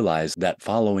didn't realize that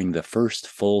following the first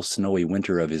full snowy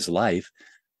winter of his life,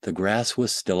 the grass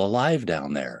was still alive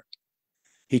down there.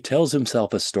 He tells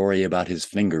himself a story about his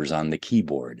fingers on the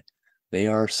keyboard. They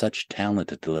are such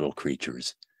talented little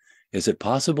creatures. Is it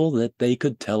possible that they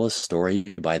could tell a story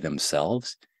by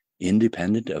themselves,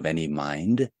 independent of any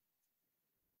mind?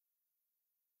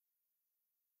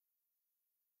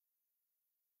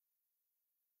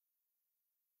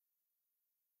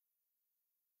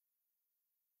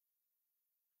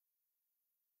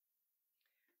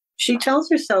 She tells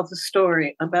herself a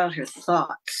story about her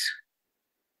thoughts,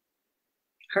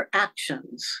 her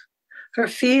actions, her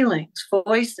feelings,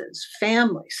 voices,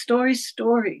 family,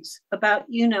 stories about,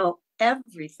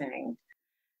 everything.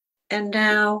 And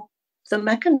now the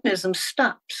mechanism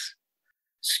stops.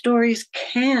 Stories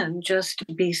can just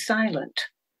be silent.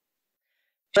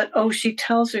 But she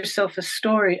tells herself a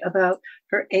story about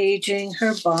her aging,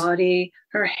 her body,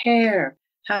 her hair,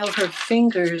 how her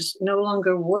fingers no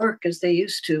longer work as they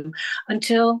used to,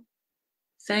 until,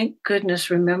 thank goodness,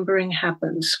 remembering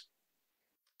happens.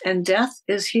 And death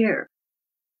is here.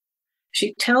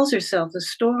 She tells herself a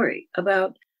story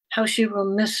about how she will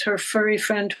miss her furry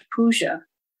friend Pooja,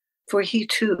 for he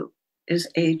too is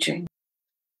aging.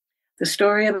 The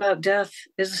story about death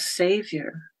is a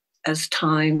savior as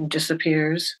time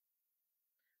disappears.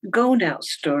 Go now,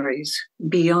 stories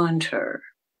beyond her,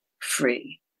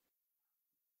 free.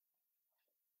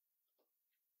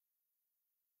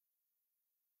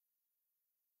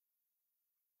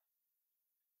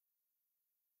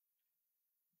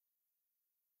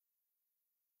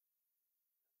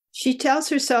 She tells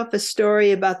herself a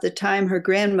story about the time her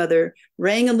grandmother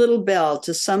rang a little bell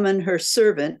to summon her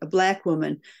servant, a black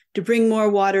woman, to bring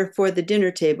more water for the dinner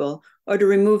table or to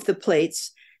remove the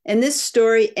plates, and this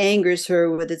story angers her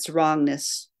with its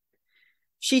wrongness.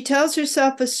 She tells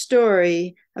herself a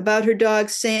story about her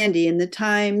dog Sandy and the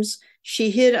times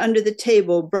she hid under the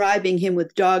table, bribing him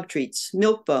with dog treats,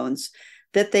 milk bones,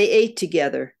 that they ate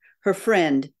together, her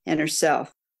friend and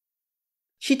herself.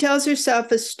 She tells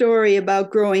herself a story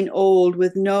about growing old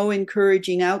with no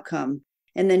encouraging outcome,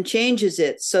 and then changes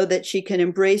it so that she can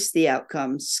embrace the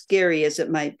outcome, scary as it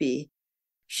might be.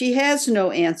 She has no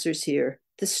answers here.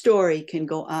 The story can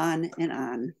go on and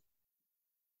on.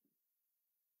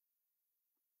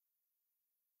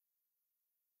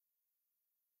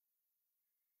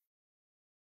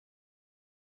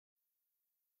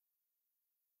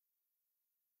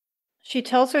 She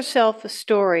tells herself a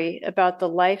story about the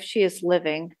life she is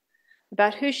living,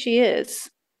 about who she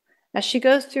is. As she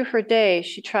goes through her day,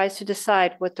 she tries to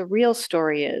decide what the real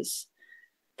story is.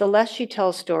 The less she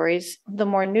tells stories, the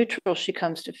more neutral she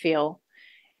comes to feel.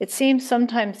 It seems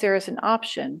sometimes there is an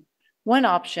option. One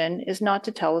option is not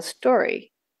to tell a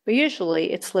story, but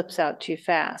usually it slips out too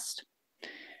fast.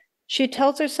 She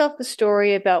tells herself a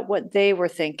story about what they were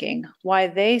thinking, why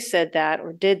they said that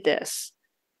or did this.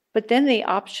 But then the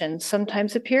option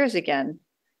sometimes appears again.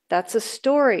 That's a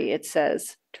story, it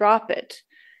says. Drop it.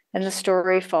 And the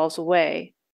story falls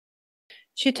away.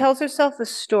 She tells herself a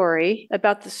story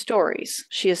about the stories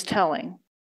she is telling,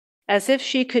 as if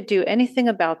she could do anything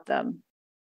about them.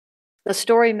 The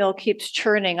story mill keeps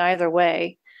churning either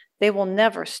way. They will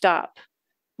never stop.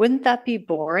 Wouldn't that be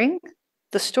boring?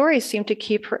 The stories seem to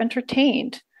keep her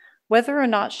entertained. Whether or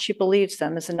not she believes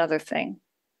them is another thing.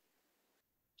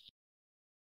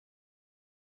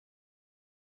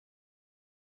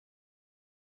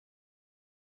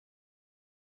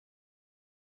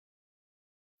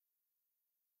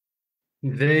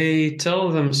 They tell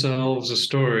themselves a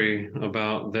story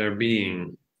about their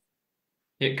being.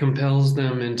 It compels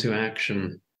them into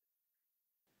action.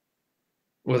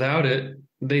 Without it,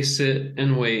 they sit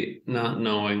and wait, not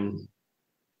knowing.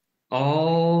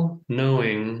 All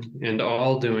knowing and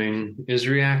all doing is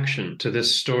reaction to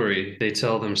this story they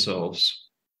tell themselves.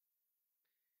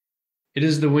 It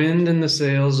is the wind in the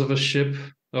sails of a ship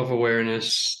of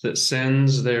awareness that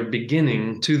sends their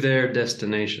beginning to their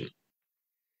destination.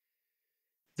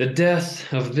 The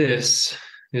death of this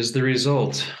is the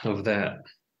result of that.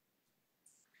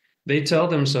 They tell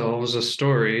themselves a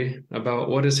story about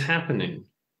what is happening,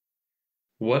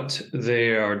 what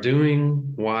they are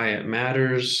doing, why it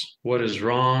matters, what is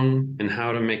wrong, and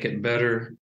how to make it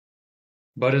better.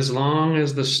 But as long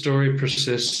as the story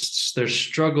persists, their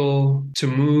struggle to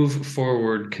move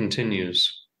forward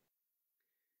continues.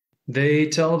 They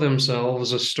tell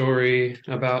themselves a story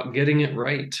about getting it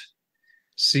right,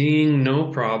 seeing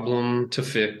no problem to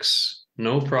fix,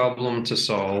 no problem to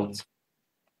solve.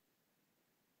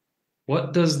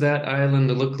 What does that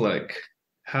island look like?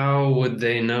 How would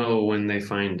they know when they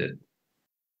find it?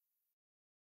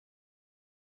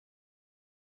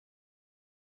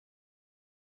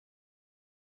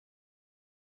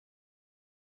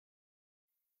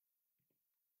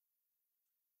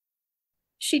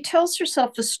 She tells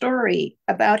herself a story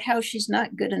about how she's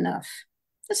not good enough.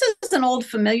 This is an old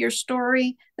familiar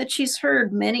story that she's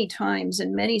heard many times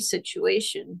in many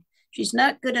situations. She's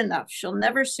not good enough. She'll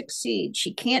never succeed.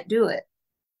 She can't do it.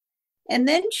 And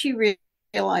then she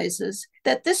realizes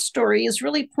that this story is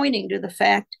really pointing to the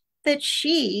fact that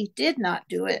she did not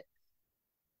do it.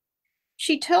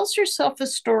 She tells herself a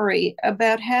story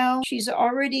about how she's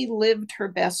already lived her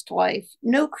best life,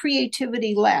 no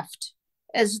creativity left,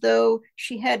 as though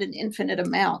she had an infinite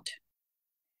amount.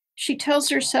 She tells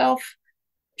herself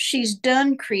she's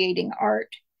done creating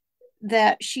art,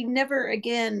 that she never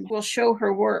again will show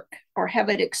her work or have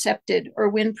it accepted or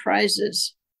win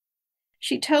prizes.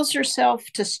 She tells herself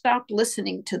to stop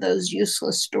listening to those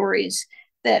useless stories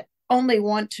that only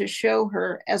want to show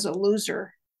her as a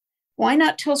loser. Why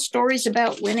not tell stories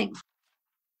about winning?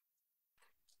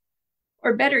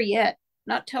 Or better yet,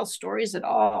 not tell stories at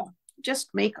all. Just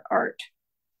make art.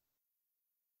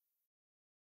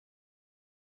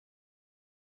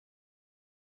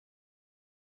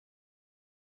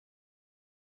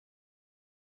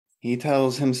 He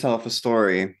tells himself a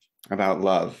story about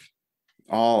love,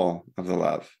 all of the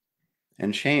love,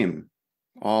 and shame,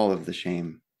 all of the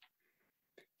shame.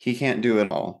 He can't do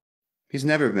it all. He's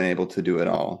never been able to do it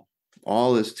all.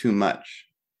 All is too much.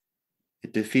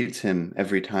 It defeats him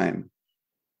every time.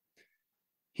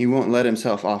 He won't let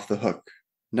himself off the hook,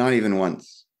 not even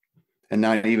once, and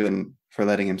not even for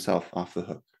letting himself off the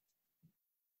hook.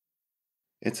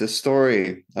 It's a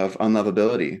story of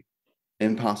unlovability,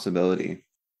 impossibility,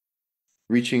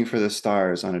 reaching for the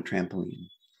stars on a trampoline.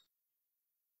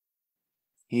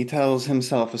 He tells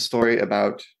himself a story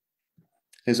about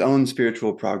his own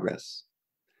spiritual progress.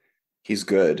 He's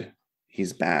good,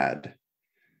 he's bad,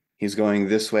 he's going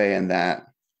this way and that,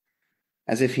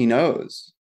 as if he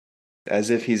knows, as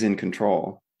if he's in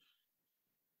control.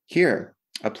 Here,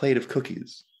 a plate of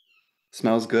cookies.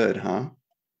 Smells good, huh?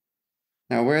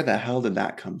 Now, where the hell did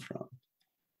that come from?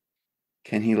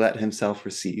 Can he let himself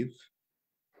receive?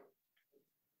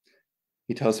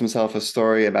 He tells himself a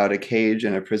story about a cage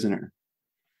and a prisoner,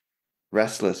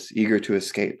 restless, eager to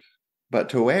escape. But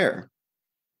to where?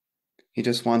 He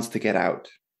just wants to get out.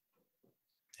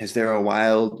 Is there a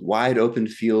wild, wide open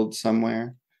field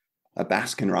somewhere? A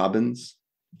Baskin Robbins?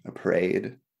 A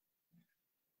parade?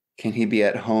 Can he be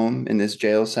at home in this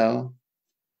jail cell?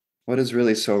 What is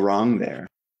really so wrong there?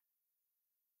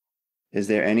 Is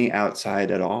there any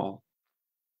outside at all?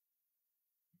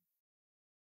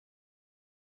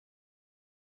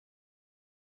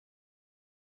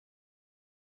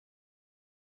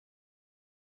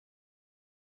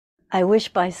 I wish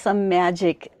by some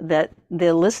magic that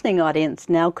the listening audience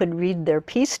now could read their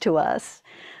piece to us.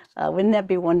 Wouldn't that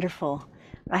be wonderful?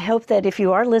 I hope that if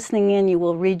you are listening in, you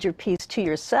will read your piece to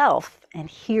yourself and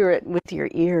hear it with your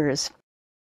ears.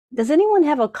 Does anyone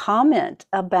have a comment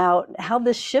about how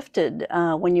this shifted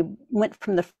when you went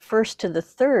from the first to the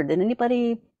third? Did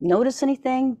anybody notice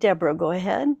anything? Deborah, go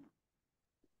ahead.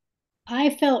 I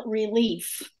felt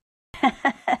relief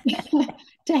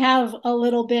to have a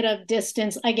little bit of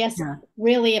distance. I guess, yeah.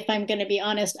 Really, if I'm going to be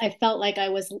honest, I felt like I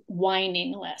was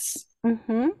whining less.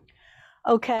 Mm-hmm.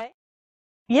 Okay.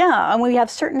 Yeah, and we have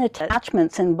certain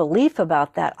attachments and belief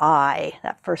about that I,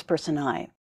 that first person I.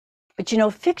 But you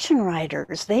know, fiction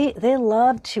writers, they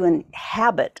love to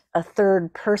inhabit a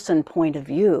third person point of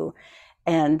view.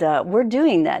 And we're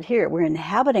doing that here. We're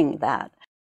inhabiting that.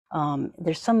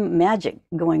 There's some magic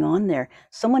going on there.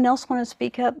 Someone else want to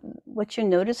speak up what you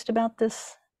noticed about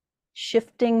this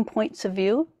shifting points of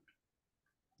view?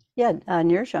 Yeah,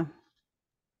 Nirja.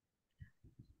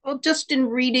 Well, just in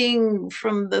reading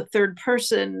from the third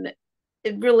person,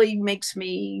 it really makes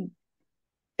me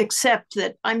accept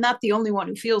that I'm not the only one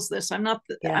who feels this. I'm not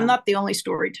the only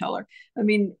storyteller. I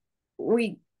mean,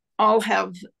 we all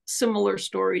have similar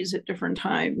stories at different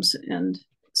times, and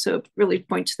so it really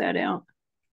points that out.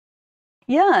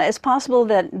 Yeah, it's possible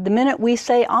that the minute we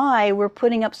say I, we're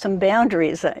putting up some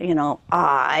boundaries,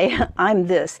 I'm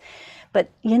this. But,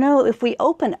 you know, if we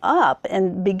open up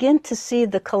and begin to see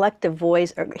the collective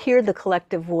voice or hear the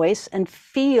collective voice and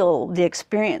feel the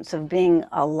experience of being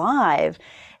alive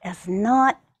as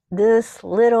not this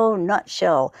little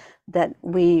nutshell that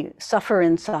we suffer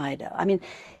inside. I mean,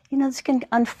 you know, this can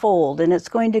unfold, and it's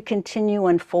going to continue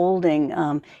unfolding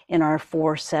in our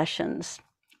 4 sessions.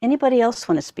 Anybody else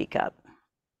want to speak up?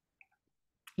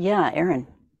 Yeah, Aaron.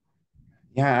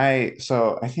 Yeah,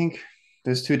 so I think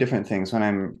there's 2 different things. When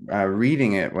I'm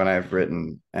reading it, what I've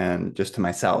written, and just to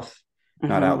myself,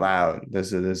 not out loud,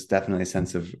 there's definitely a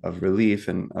sense of relief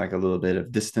and like a little bit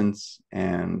of distance.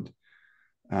 And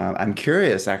I'm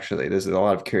curious, actually. There's a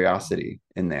lot of curiosity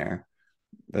in there,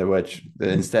 which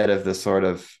instead of the sort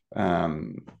of,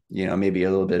 maybe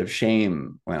a little bit of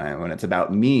shame when it's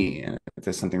about me and if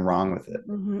there's something wrong with it.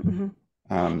 Mm-hmm.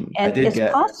 And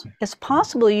it's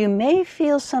possible you may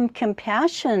feel some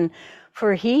compassion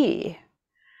for he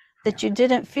that you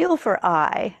didn't feel for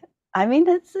I. I mean,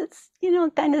 it's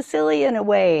kind of silly in a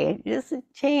way. Just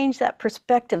change that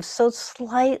perspective so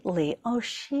slightly. Oh,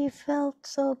 she felt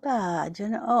so bad,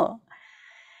 Oh,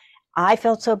 I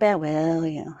felt so bad. Well,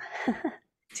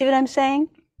 See what I'm saying?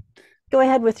 Go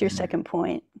ahead with your second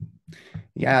point.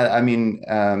 Yeah, I mean,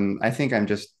 I think I'm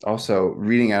just also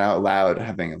reading it out loud,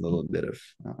 having a little bit of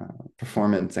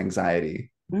performance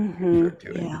anxiety in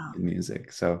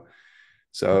music. So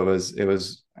it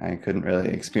was I couldn't really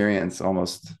experience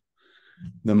almost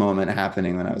the moment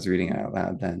happening when I was reading it out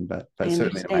loud then, but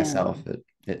certainly to myself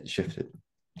it shifted.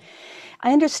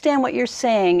 I understand what you're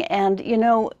saying, and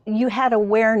you had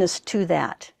awareness to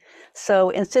that. So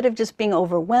instead of just being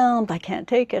overwhelmed, I can't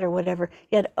take it or whatever,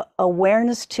 you had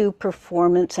awareness to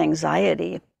performance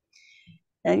anxiety.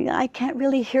 And I can't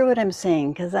really hear what I'm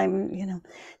saying because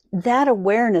that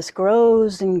awareness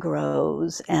grows and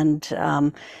grows,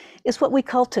 and it's what we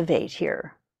cultivate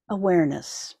here,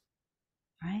 awareness,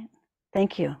 right?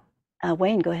 Thank you.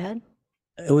 Wayne, go ahead.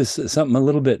 It was something a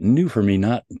little bit new for me,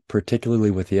 not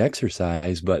particularly with the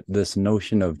exercise, but this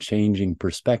notion of changing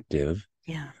perspective.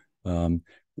 Yeah.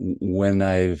 When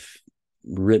I've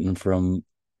written from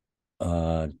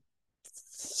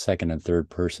second and third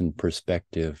person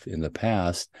perspective in the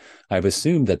past, I've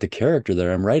assumed that the character that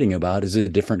I'm writing about is a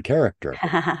different character,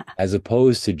 as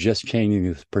opposed to just changing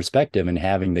the perspective and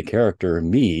having the character,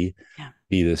 me,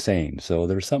 be the same. So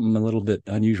there's something a little bit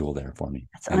unusual there for me.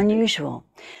 It's unusual.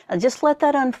 Just let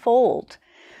that unfold.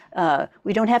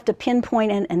 We don't have to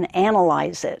pinpoint and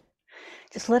analyze it.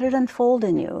 Just let it unfold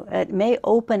in you. It may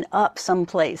open up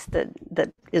someplace that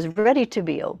is ready to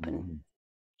be open.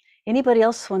 Anybody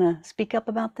else want to speak up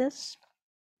about this?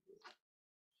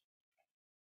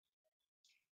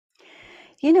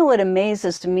 You know what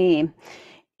amazes me?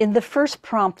 In the first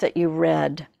prompt that you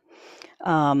read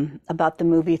about the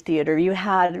movie theater, you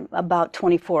had about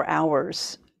 24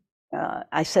 hours.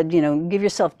 I said, give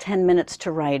yourself 10 minutes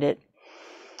to write it.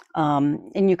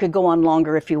 And you could go on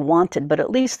longer if you wanted, but at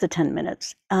least the 10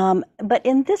 minutes. But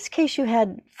in this case, you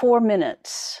had 4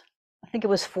 minutes. I think it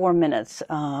was 4 minutes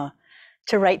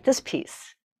to write this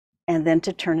piece and then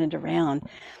to turn it around.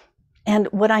 And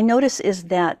what I notice is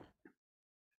that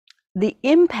the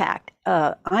impact,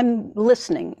 I'm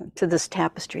listening to this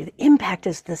tapestry, the impact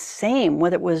is the same,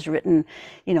 whether it was written,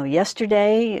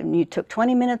 yesterday and you took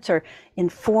 20 minutes or in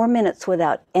 4 minutes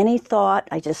without any thought.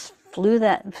 I just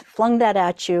flung that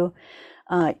at you,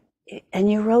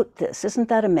 and you wrote this. Isn't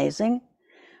that amazing?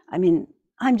 I mean,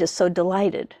 I'm just so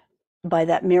delighted by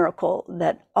that miracle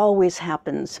that always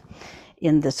happens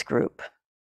in this group.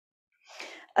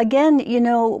 Again,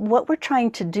 what we're trying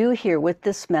to do here with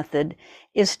this method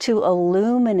is to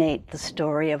illuminate the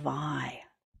story of I.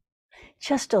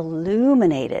 Just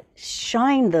illuminate it,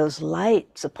 shine those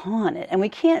lights upon it. And we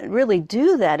can't really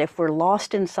do that if we're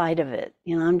lost inside of it.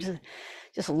 I'm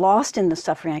just lost in the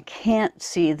suffering. I can't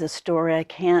see the story. I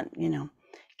can't,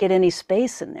 get any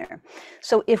space in there.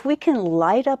 So if we can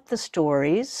light up the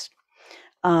stories,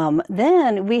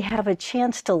 then we have a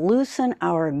chance to loosen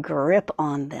our grip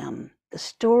on them. The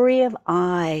story of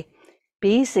I,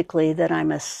 basically that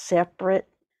I'm a separate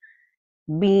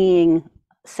being,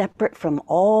 separate from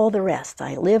all the rest.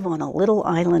 I live on a little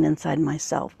island inside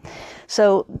myself.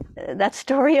 So that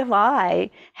story of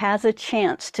I has a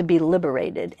chance to be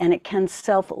liberated, and it can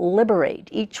self-liberate.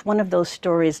 Each one of those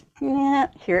stories,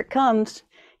 here it comes.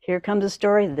 Here comes a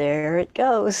story, there it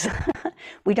goes.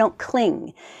 We don't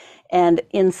cling. And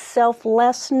in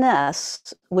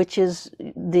selflessness, which is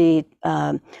the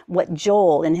what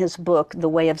Joel in his book, The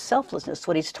Way of Selflessness,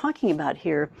 what he's talking about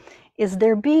here is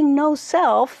there being no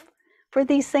self for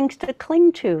these things to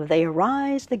cling to. They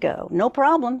arise, they go, no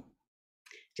problem.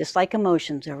 Just like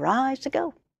emotions, arise, they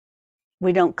go.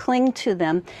 We don't cling to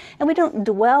them, and we don't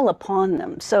dwell upon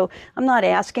them. So I'm not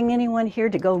asking anyone here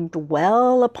to go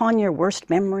dwell upon your worst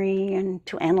memory and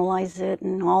to analyze it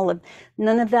and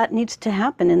none of that needs to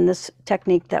happen in this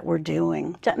technique that we're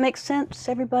doing. Does that make sense,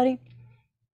 everybody?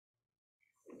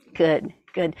 Good.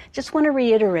 Just want to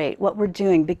reiterate what we're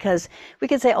doing, because we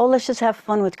could say, let's just have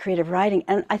fun with creative writing.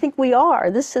 And I think we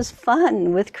are. This is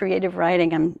fun with creative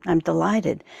writing. I'm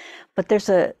delighted. But there's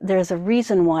a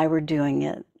reason why we're doing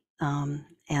it.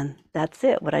 And that's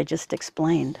it, what I just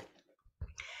explained.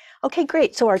 Okay,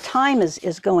 great. So our time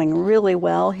is going really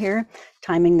well here,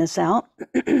 timing this out.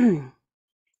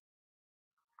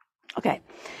 Okay,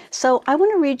 so I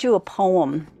want to read you a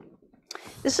poem.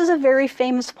 This is a very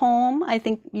famous poem. I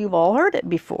think you've all heard it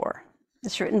before.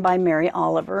 It's written by Mary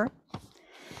Oliver,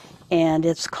 and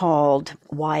it's called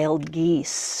Wild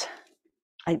Geese.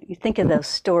 You think of those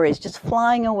stories just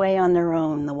flying away on their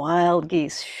own, the wild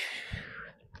geese.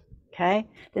 Okay?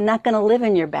 They're not going to live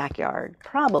in your backyard,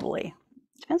 probably.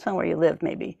 Depends on where you live,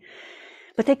 maybe.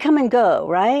 But they come and go,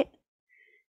 right?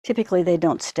 Typically, they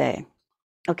don't stay.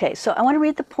 Okay, so I want to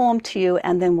read the poem to you,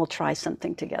 and then we'll try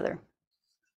something together.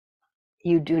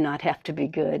 You do not have to be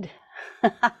good.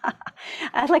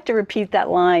 I'd like to repeat that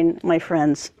line, my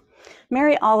friends.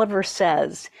 Mary Oliver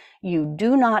says, you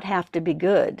do not have to be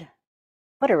good.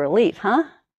 What a relief, huh?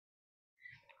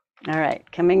 All right,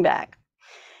 coming back.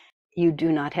 You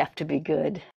do not have to be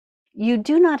good. You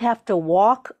do not have to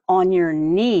walk on your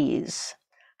knees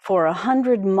for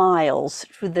 100 miles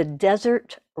through the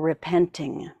desert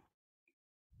repenting.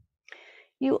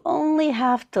 You only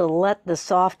have to let the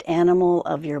soft animal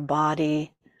of your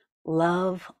body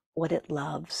love what it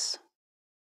loves.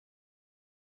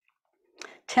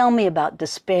 Tell me about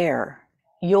despair,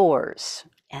 yours,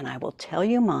 and I will tell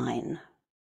you mine.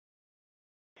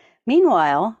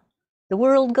 Meanwhile, the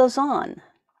world goes on.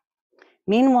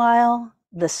 Meanwhile,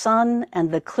 the sun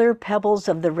and the clear pebbles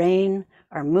of the rain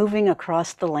are moving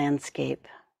across the landscape.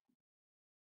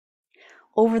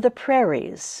 Over the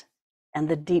prairies and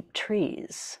the deep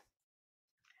trees,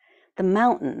 the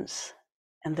mountains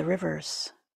and the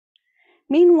rivers.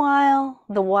 Meanwhile,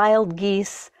 the wild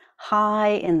geese,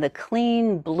 high in the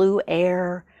clean blue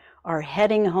air, are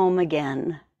heading home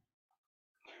again.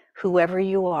 Whoever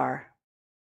you are,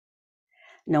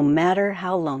 no matter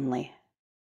how lonely,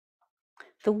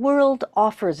 the world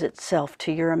offers itself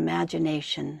to your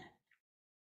imagination,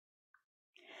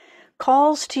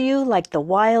 calls to you like the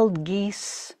wild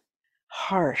geese,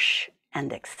 harsh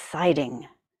and exciting,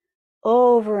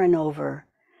 over and over,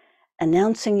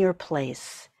 announcing your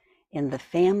place in the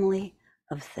family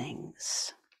of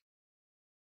things.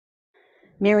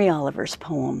 Mary Oliver's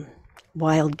poem,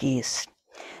 Wild Geese.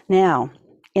 Now,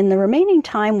 in the remaining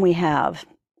time we have,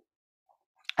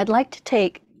 I'd like to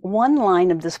take one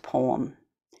line of this poem,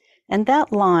 and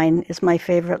that line is my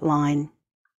favorite line.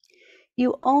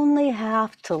 You only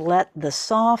have to let the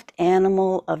soft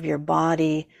animal of your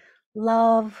body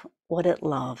love what it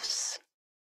loves.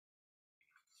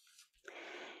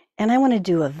 And I want to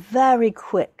do a very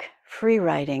quick free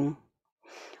writing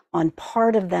on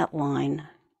part of that line.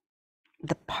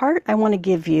 The part I want to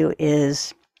give you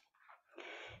is,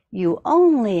 you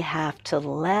only have to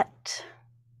let,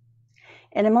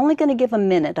 and I'm only going to give a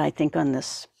minute, I think, on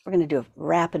this. We're going to do a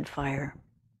rapid fire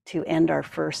to end our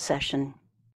first session.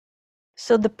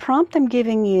 So the prompt I'm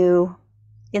giving you,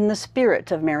 in the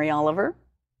spirit of Mary Oliver,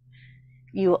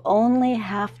 you only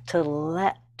have to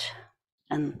let,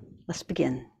 and let's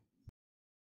begin.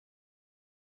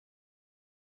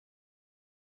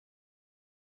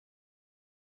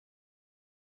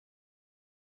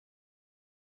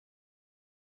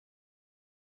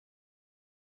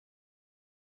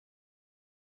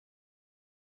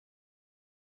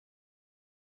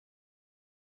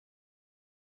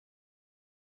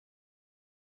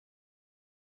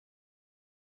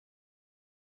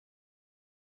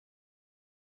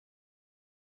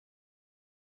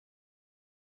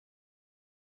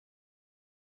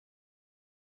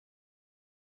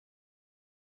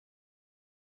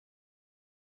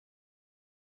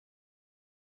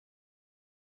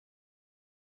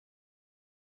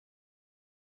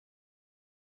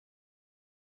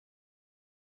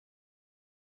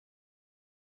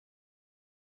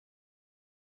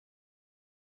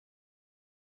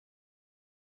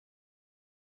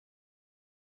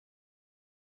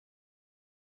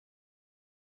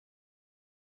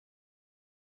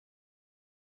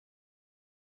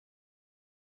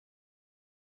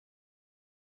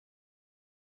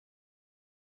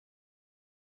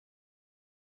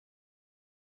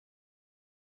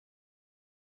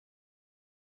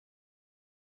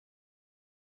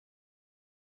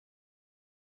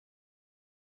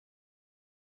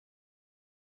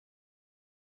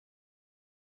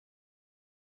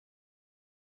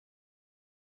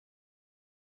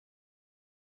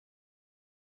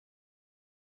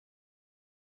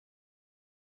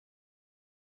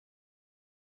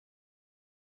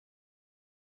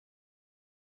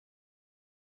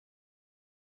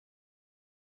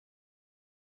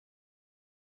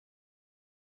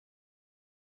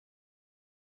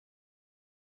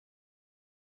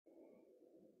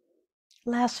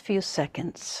 Last few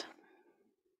seconds.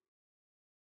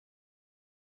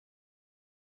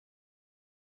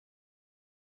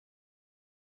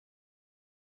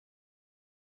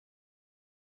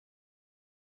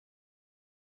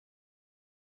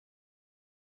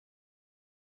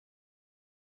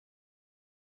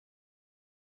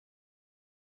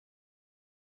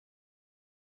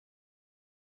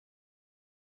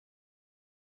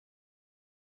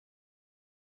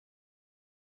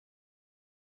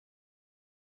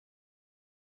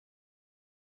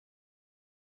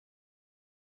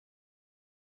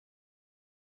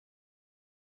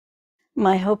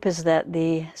 My hope is that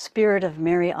the spirit of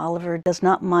Mary Oliver does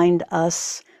not mind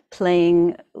us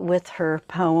playing with her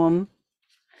poem.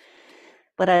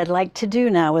 What I'd like to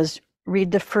do now is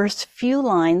read the first few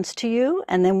lines to you,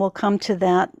 and then we'll come to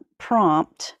that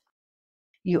prompt.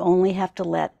 You only have to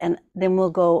let, and then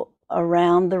we'll go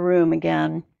around the room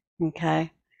again,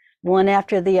 okay? One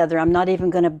after the other. I'm not even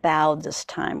going to bow this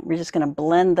time. We're just going to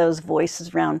blend those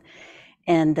voices around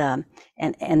and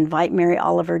invite Mary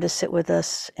Oliver to sit with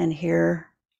us and hear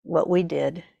what we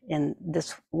did in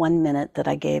this 1 minute that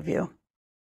I gave you.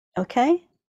 Okay?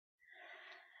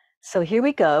 So here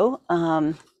we go.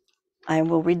 I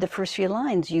will read the first few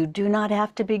lines. You do not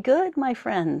have to be good, my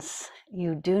friends.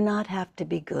 You do not have to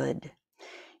be good.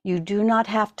 You do not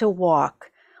have to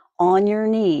walk on your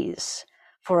knees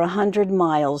for 100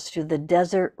 miles through the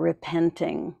desert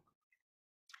repenting.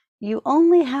 You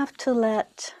only have to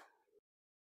let.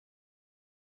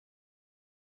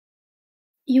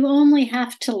 You only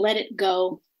have to let it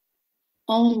go.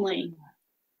 Only,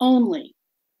 only,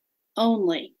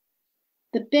 only.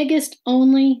 the biggest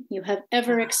only you have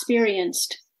ever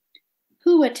experienced.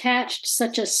 Who attached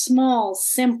such a small,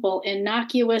 simple,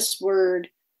 innocuous word,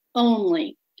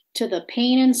 only, to the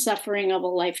pain and suffering of a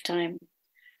lifetime,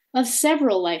 of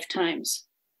several lifetimes,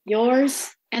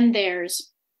 yours and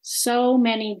theirs, so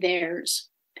many theirs.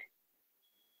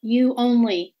 You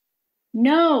only.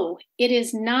 No, it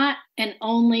is not an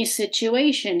only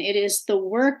situation. It is the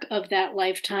work of that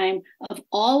lifetime, of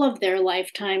all of their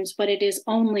lifetimes, but it is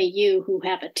only you who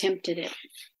have attempted it.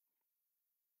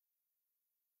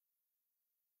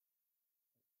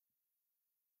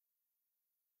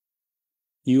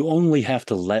 You only have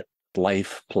to let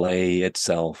life play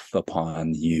itself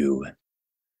upon you.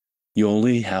 You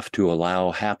only have to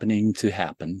allow happening to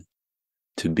happen,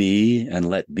 to be and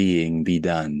let being be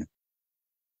done.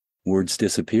 Words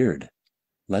disappeared.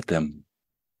 Let them.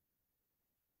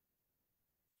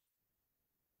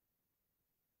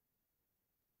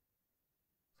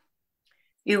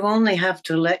 You only have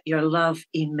to let your love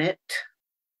emit,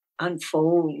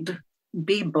 unfold,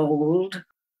 be bold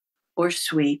or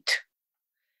sweet.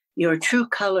 Your true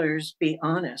colors be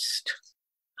honest,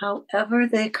 however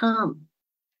they come.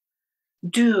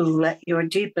 Do let your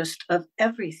deepest of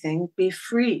everything be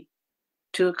free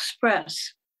to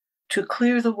express, to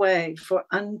clear the way for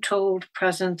untold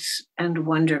presence and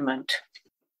wonderment.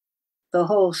 The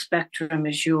whole spectrum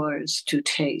is yours to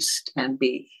taste and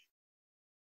be.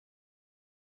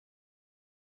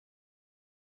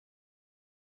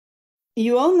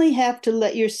 You only have to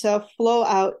let yourself flow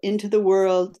out into the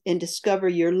world and discover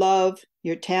your love,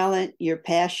 your talent, your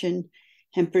passion,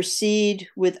 and proceed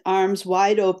with arms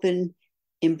wide open,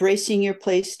 embracing your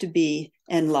place to be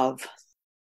and love.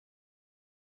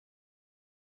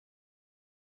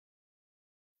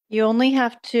 You only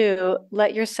have to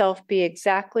let yourself be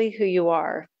exactly who you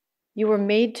are. You were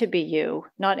made to be you,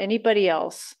 not anybody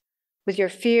else, with your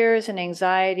fears and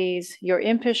anxieties, your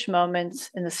impish moments,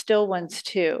 and the still ones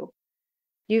too.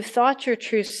 You've thought your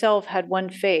true self had one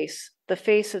face, the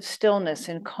face of stillness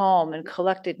and calm and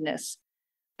collectedness.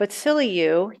 But silly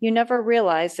you never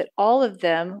realized that all of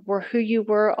them were who you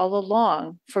were all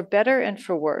along, for better and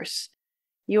for worse.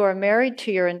 You are married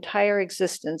to your entire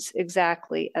existence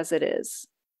exactly as it is.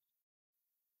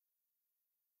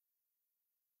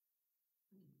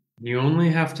 You only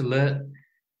have to let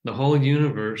the whole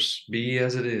universe be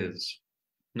as it is.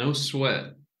 No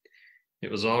sweat. It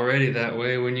was already that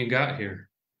way when you got here.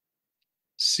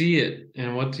 See it,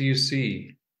 and what do you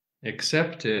see?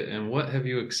 Accept it, and what have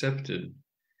you accepted?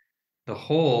 The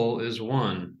whole is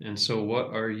one, and so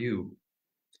what are you?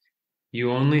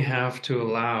 You only have to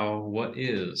allow what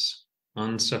is,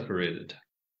 unseparated.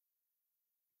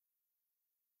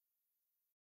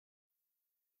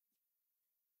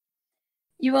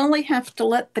 You only have to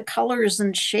let the colors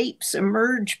and shapes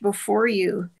emerge before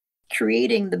you,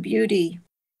 creating the beauty.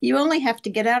 You only have to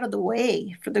get out of the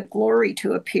way for the glory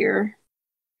to appear.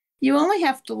 You only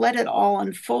have to let it all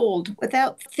unfold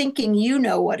without thinking you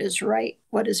know what is right,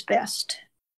 what is best.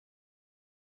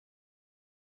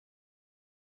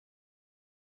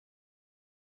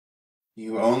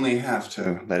 You only have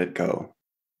to let it go.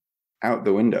 Out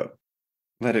the window.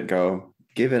 Let it go.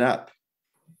 Give it up.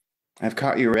 I've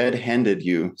caught you red-handed,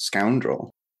 you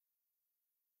scoundrel.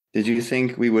 Did you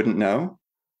think we wouldn't know?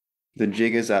 The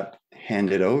jig is up.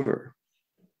 Hand it over.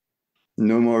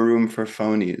 No more room for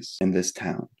phonies in this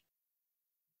town.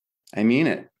 I mean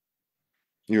it.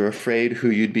 You're afraid who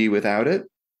you'd be without it?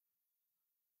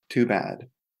 Too bad.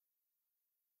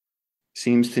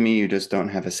 Seems to me you just don't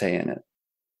have a say in it.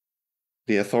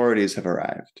 The authorities have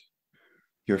arrived.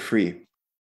 You're free.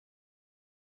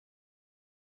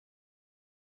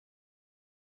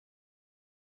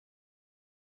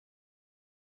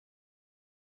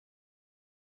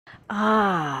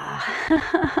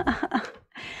 Ah,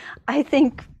 I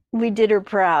think we did her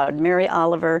proud. Mary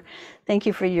Oliver, thank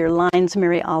you for your lines,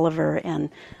 Mary Oliver, and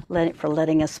for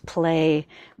letting us play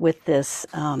with this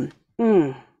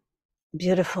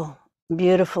beautiful,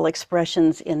 beautiful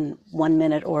expressions in 1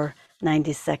 minute or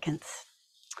 90 seconds.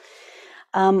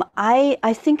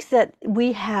 I think that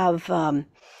we have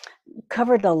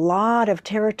covered a lot of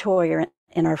territory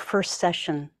in our first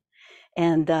session.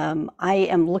 And I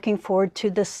am looking forward to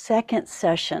the second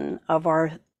session of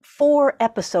our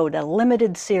 4-episode, a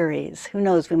limited series. Who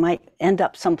knows, we might end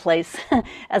up someplace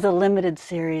as a limited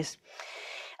series.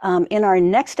 In our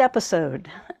next episode,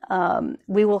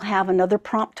 we will have another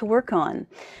prompt to work on.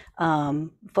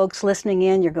 Folks listening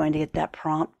in, you're going to get that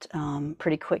prompt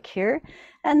pretty quick here.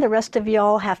 And the rest of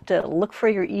y'all have to look for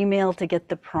your email to get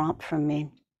the prompt from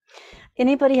me.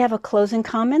 Anybody have a closing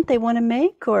comment they want to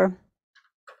make, or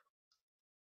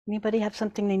anybody have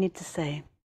something they need to say?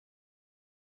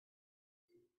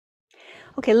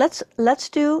 Okay, let's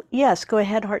do, yes, go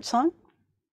ahead, Heart Song.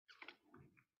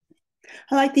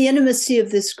 I like the intimacy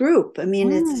of this group. I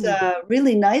mean, it's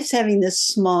really nice having this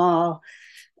small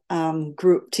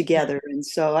group together. And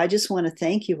so I just want to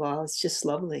thank you all. It's just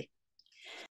lovely.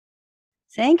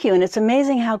 Thank you. And it's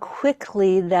amazing how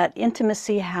quickly that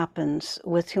intimacy happens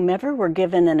with whomever we're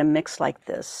given in a mix like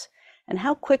this, and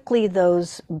how quickly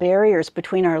those barriers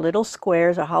between our little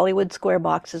squares, our Hollywood square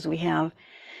boxes we have,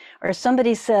 or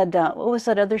somebody said, what was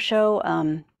that other show?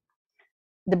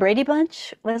 The Brady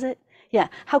Bunch, was it? Yeah,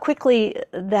 how quickly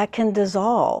that can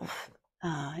dissolve.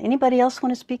 Anybody else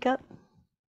want to speak up?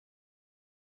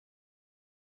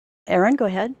 Aaron, go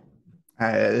ahead.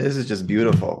 This is just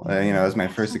beautiful. You know, it was my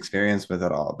first experience with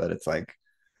it all, but it's like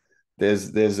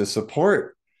there's a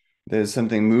support, there's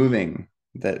something moving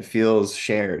that feels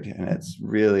shared, and it's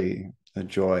really a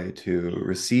joy to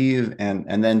receive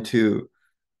and then to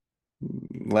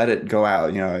let it go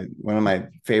out. You know, one of my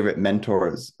favorite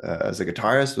mentors as a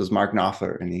guitarist was Mark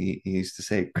Knopfler, and he used to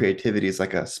say creativity is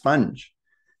like a sponge.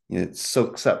 You know, it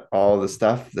soaks up all the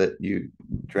stuff that you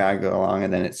drag along,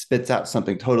 and then it spits out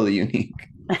something totally unique.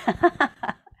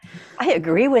 I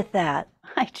agree with that.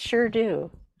 I sure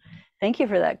do. Thank you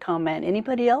for that comment.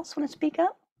 Anybody else want to speak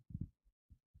up?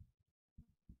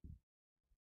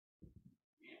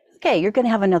 Okay, you're going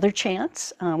to have another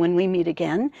chance when we meet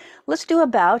again. Let's do a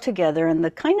bow together. And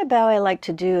the kind of bow I like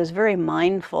to do is very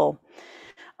mindful.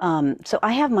 So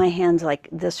I have my hands like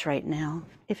this right now,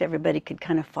 if everybody could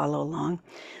kind of follow along.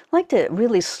 I like to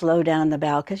really slow down the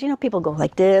bow because, you know, people go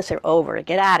like this or over,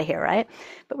 get out of here, right?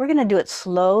 But we're going to do it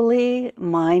slowly,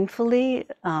 mindfully,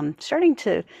 starting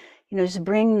to, you know, just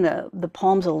bring the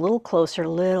palms a little closer,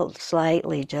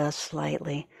 slightly, just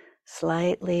slightly,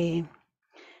 slightly.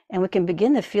 And we can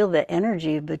begin to feel the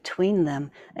energy between them.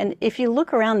 And if you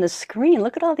look around the screen,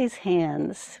 look at all these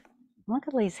hands. Look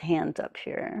at all these hands up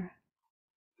here.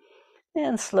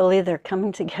 And slowly they're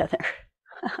coming together.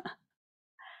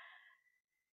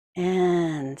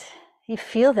 And you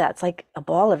feel that. It's like a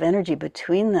ball of energy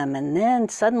between them. And then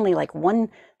suddenly like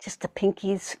just the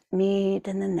pinkies meet,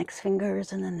 and the next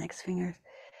fingers, and the next fingers,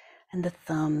 and the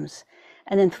thumbs.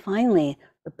 And then finally,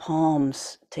 the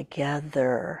palms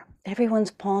together.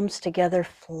 Everyone's palms together,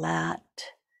 flat.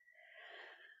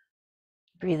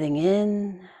 Breathing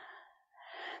in,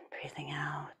 breathing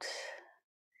out.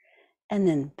 And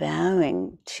then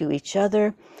bowing to each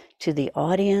other, to the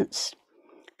audience,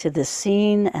 to the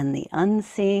seen and the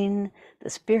unseen, the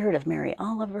spirit of Mary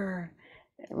Oliver,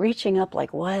 reaching up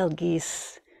like wild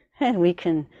geese, and we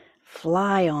can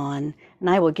fly on. And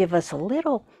I will give us a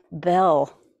little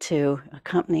bell to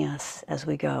accompany us as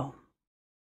we go.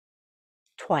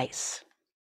 Twice.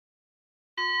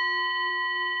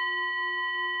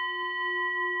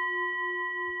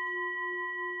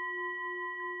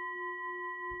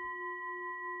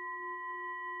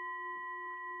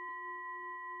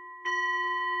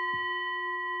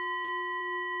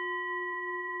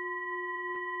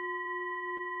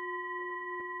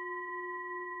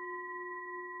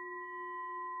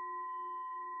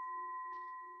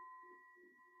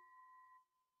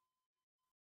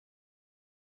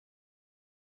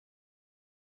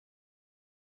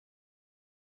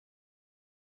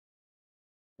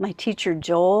 My teacher,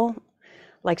 Joel,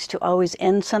 likes to always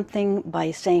end something by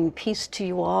saying peace to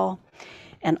you all.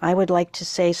 And I would like to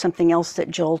say something else that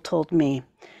Joel told me.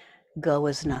 Go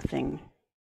is nothing.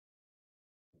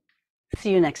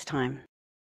 See you next time.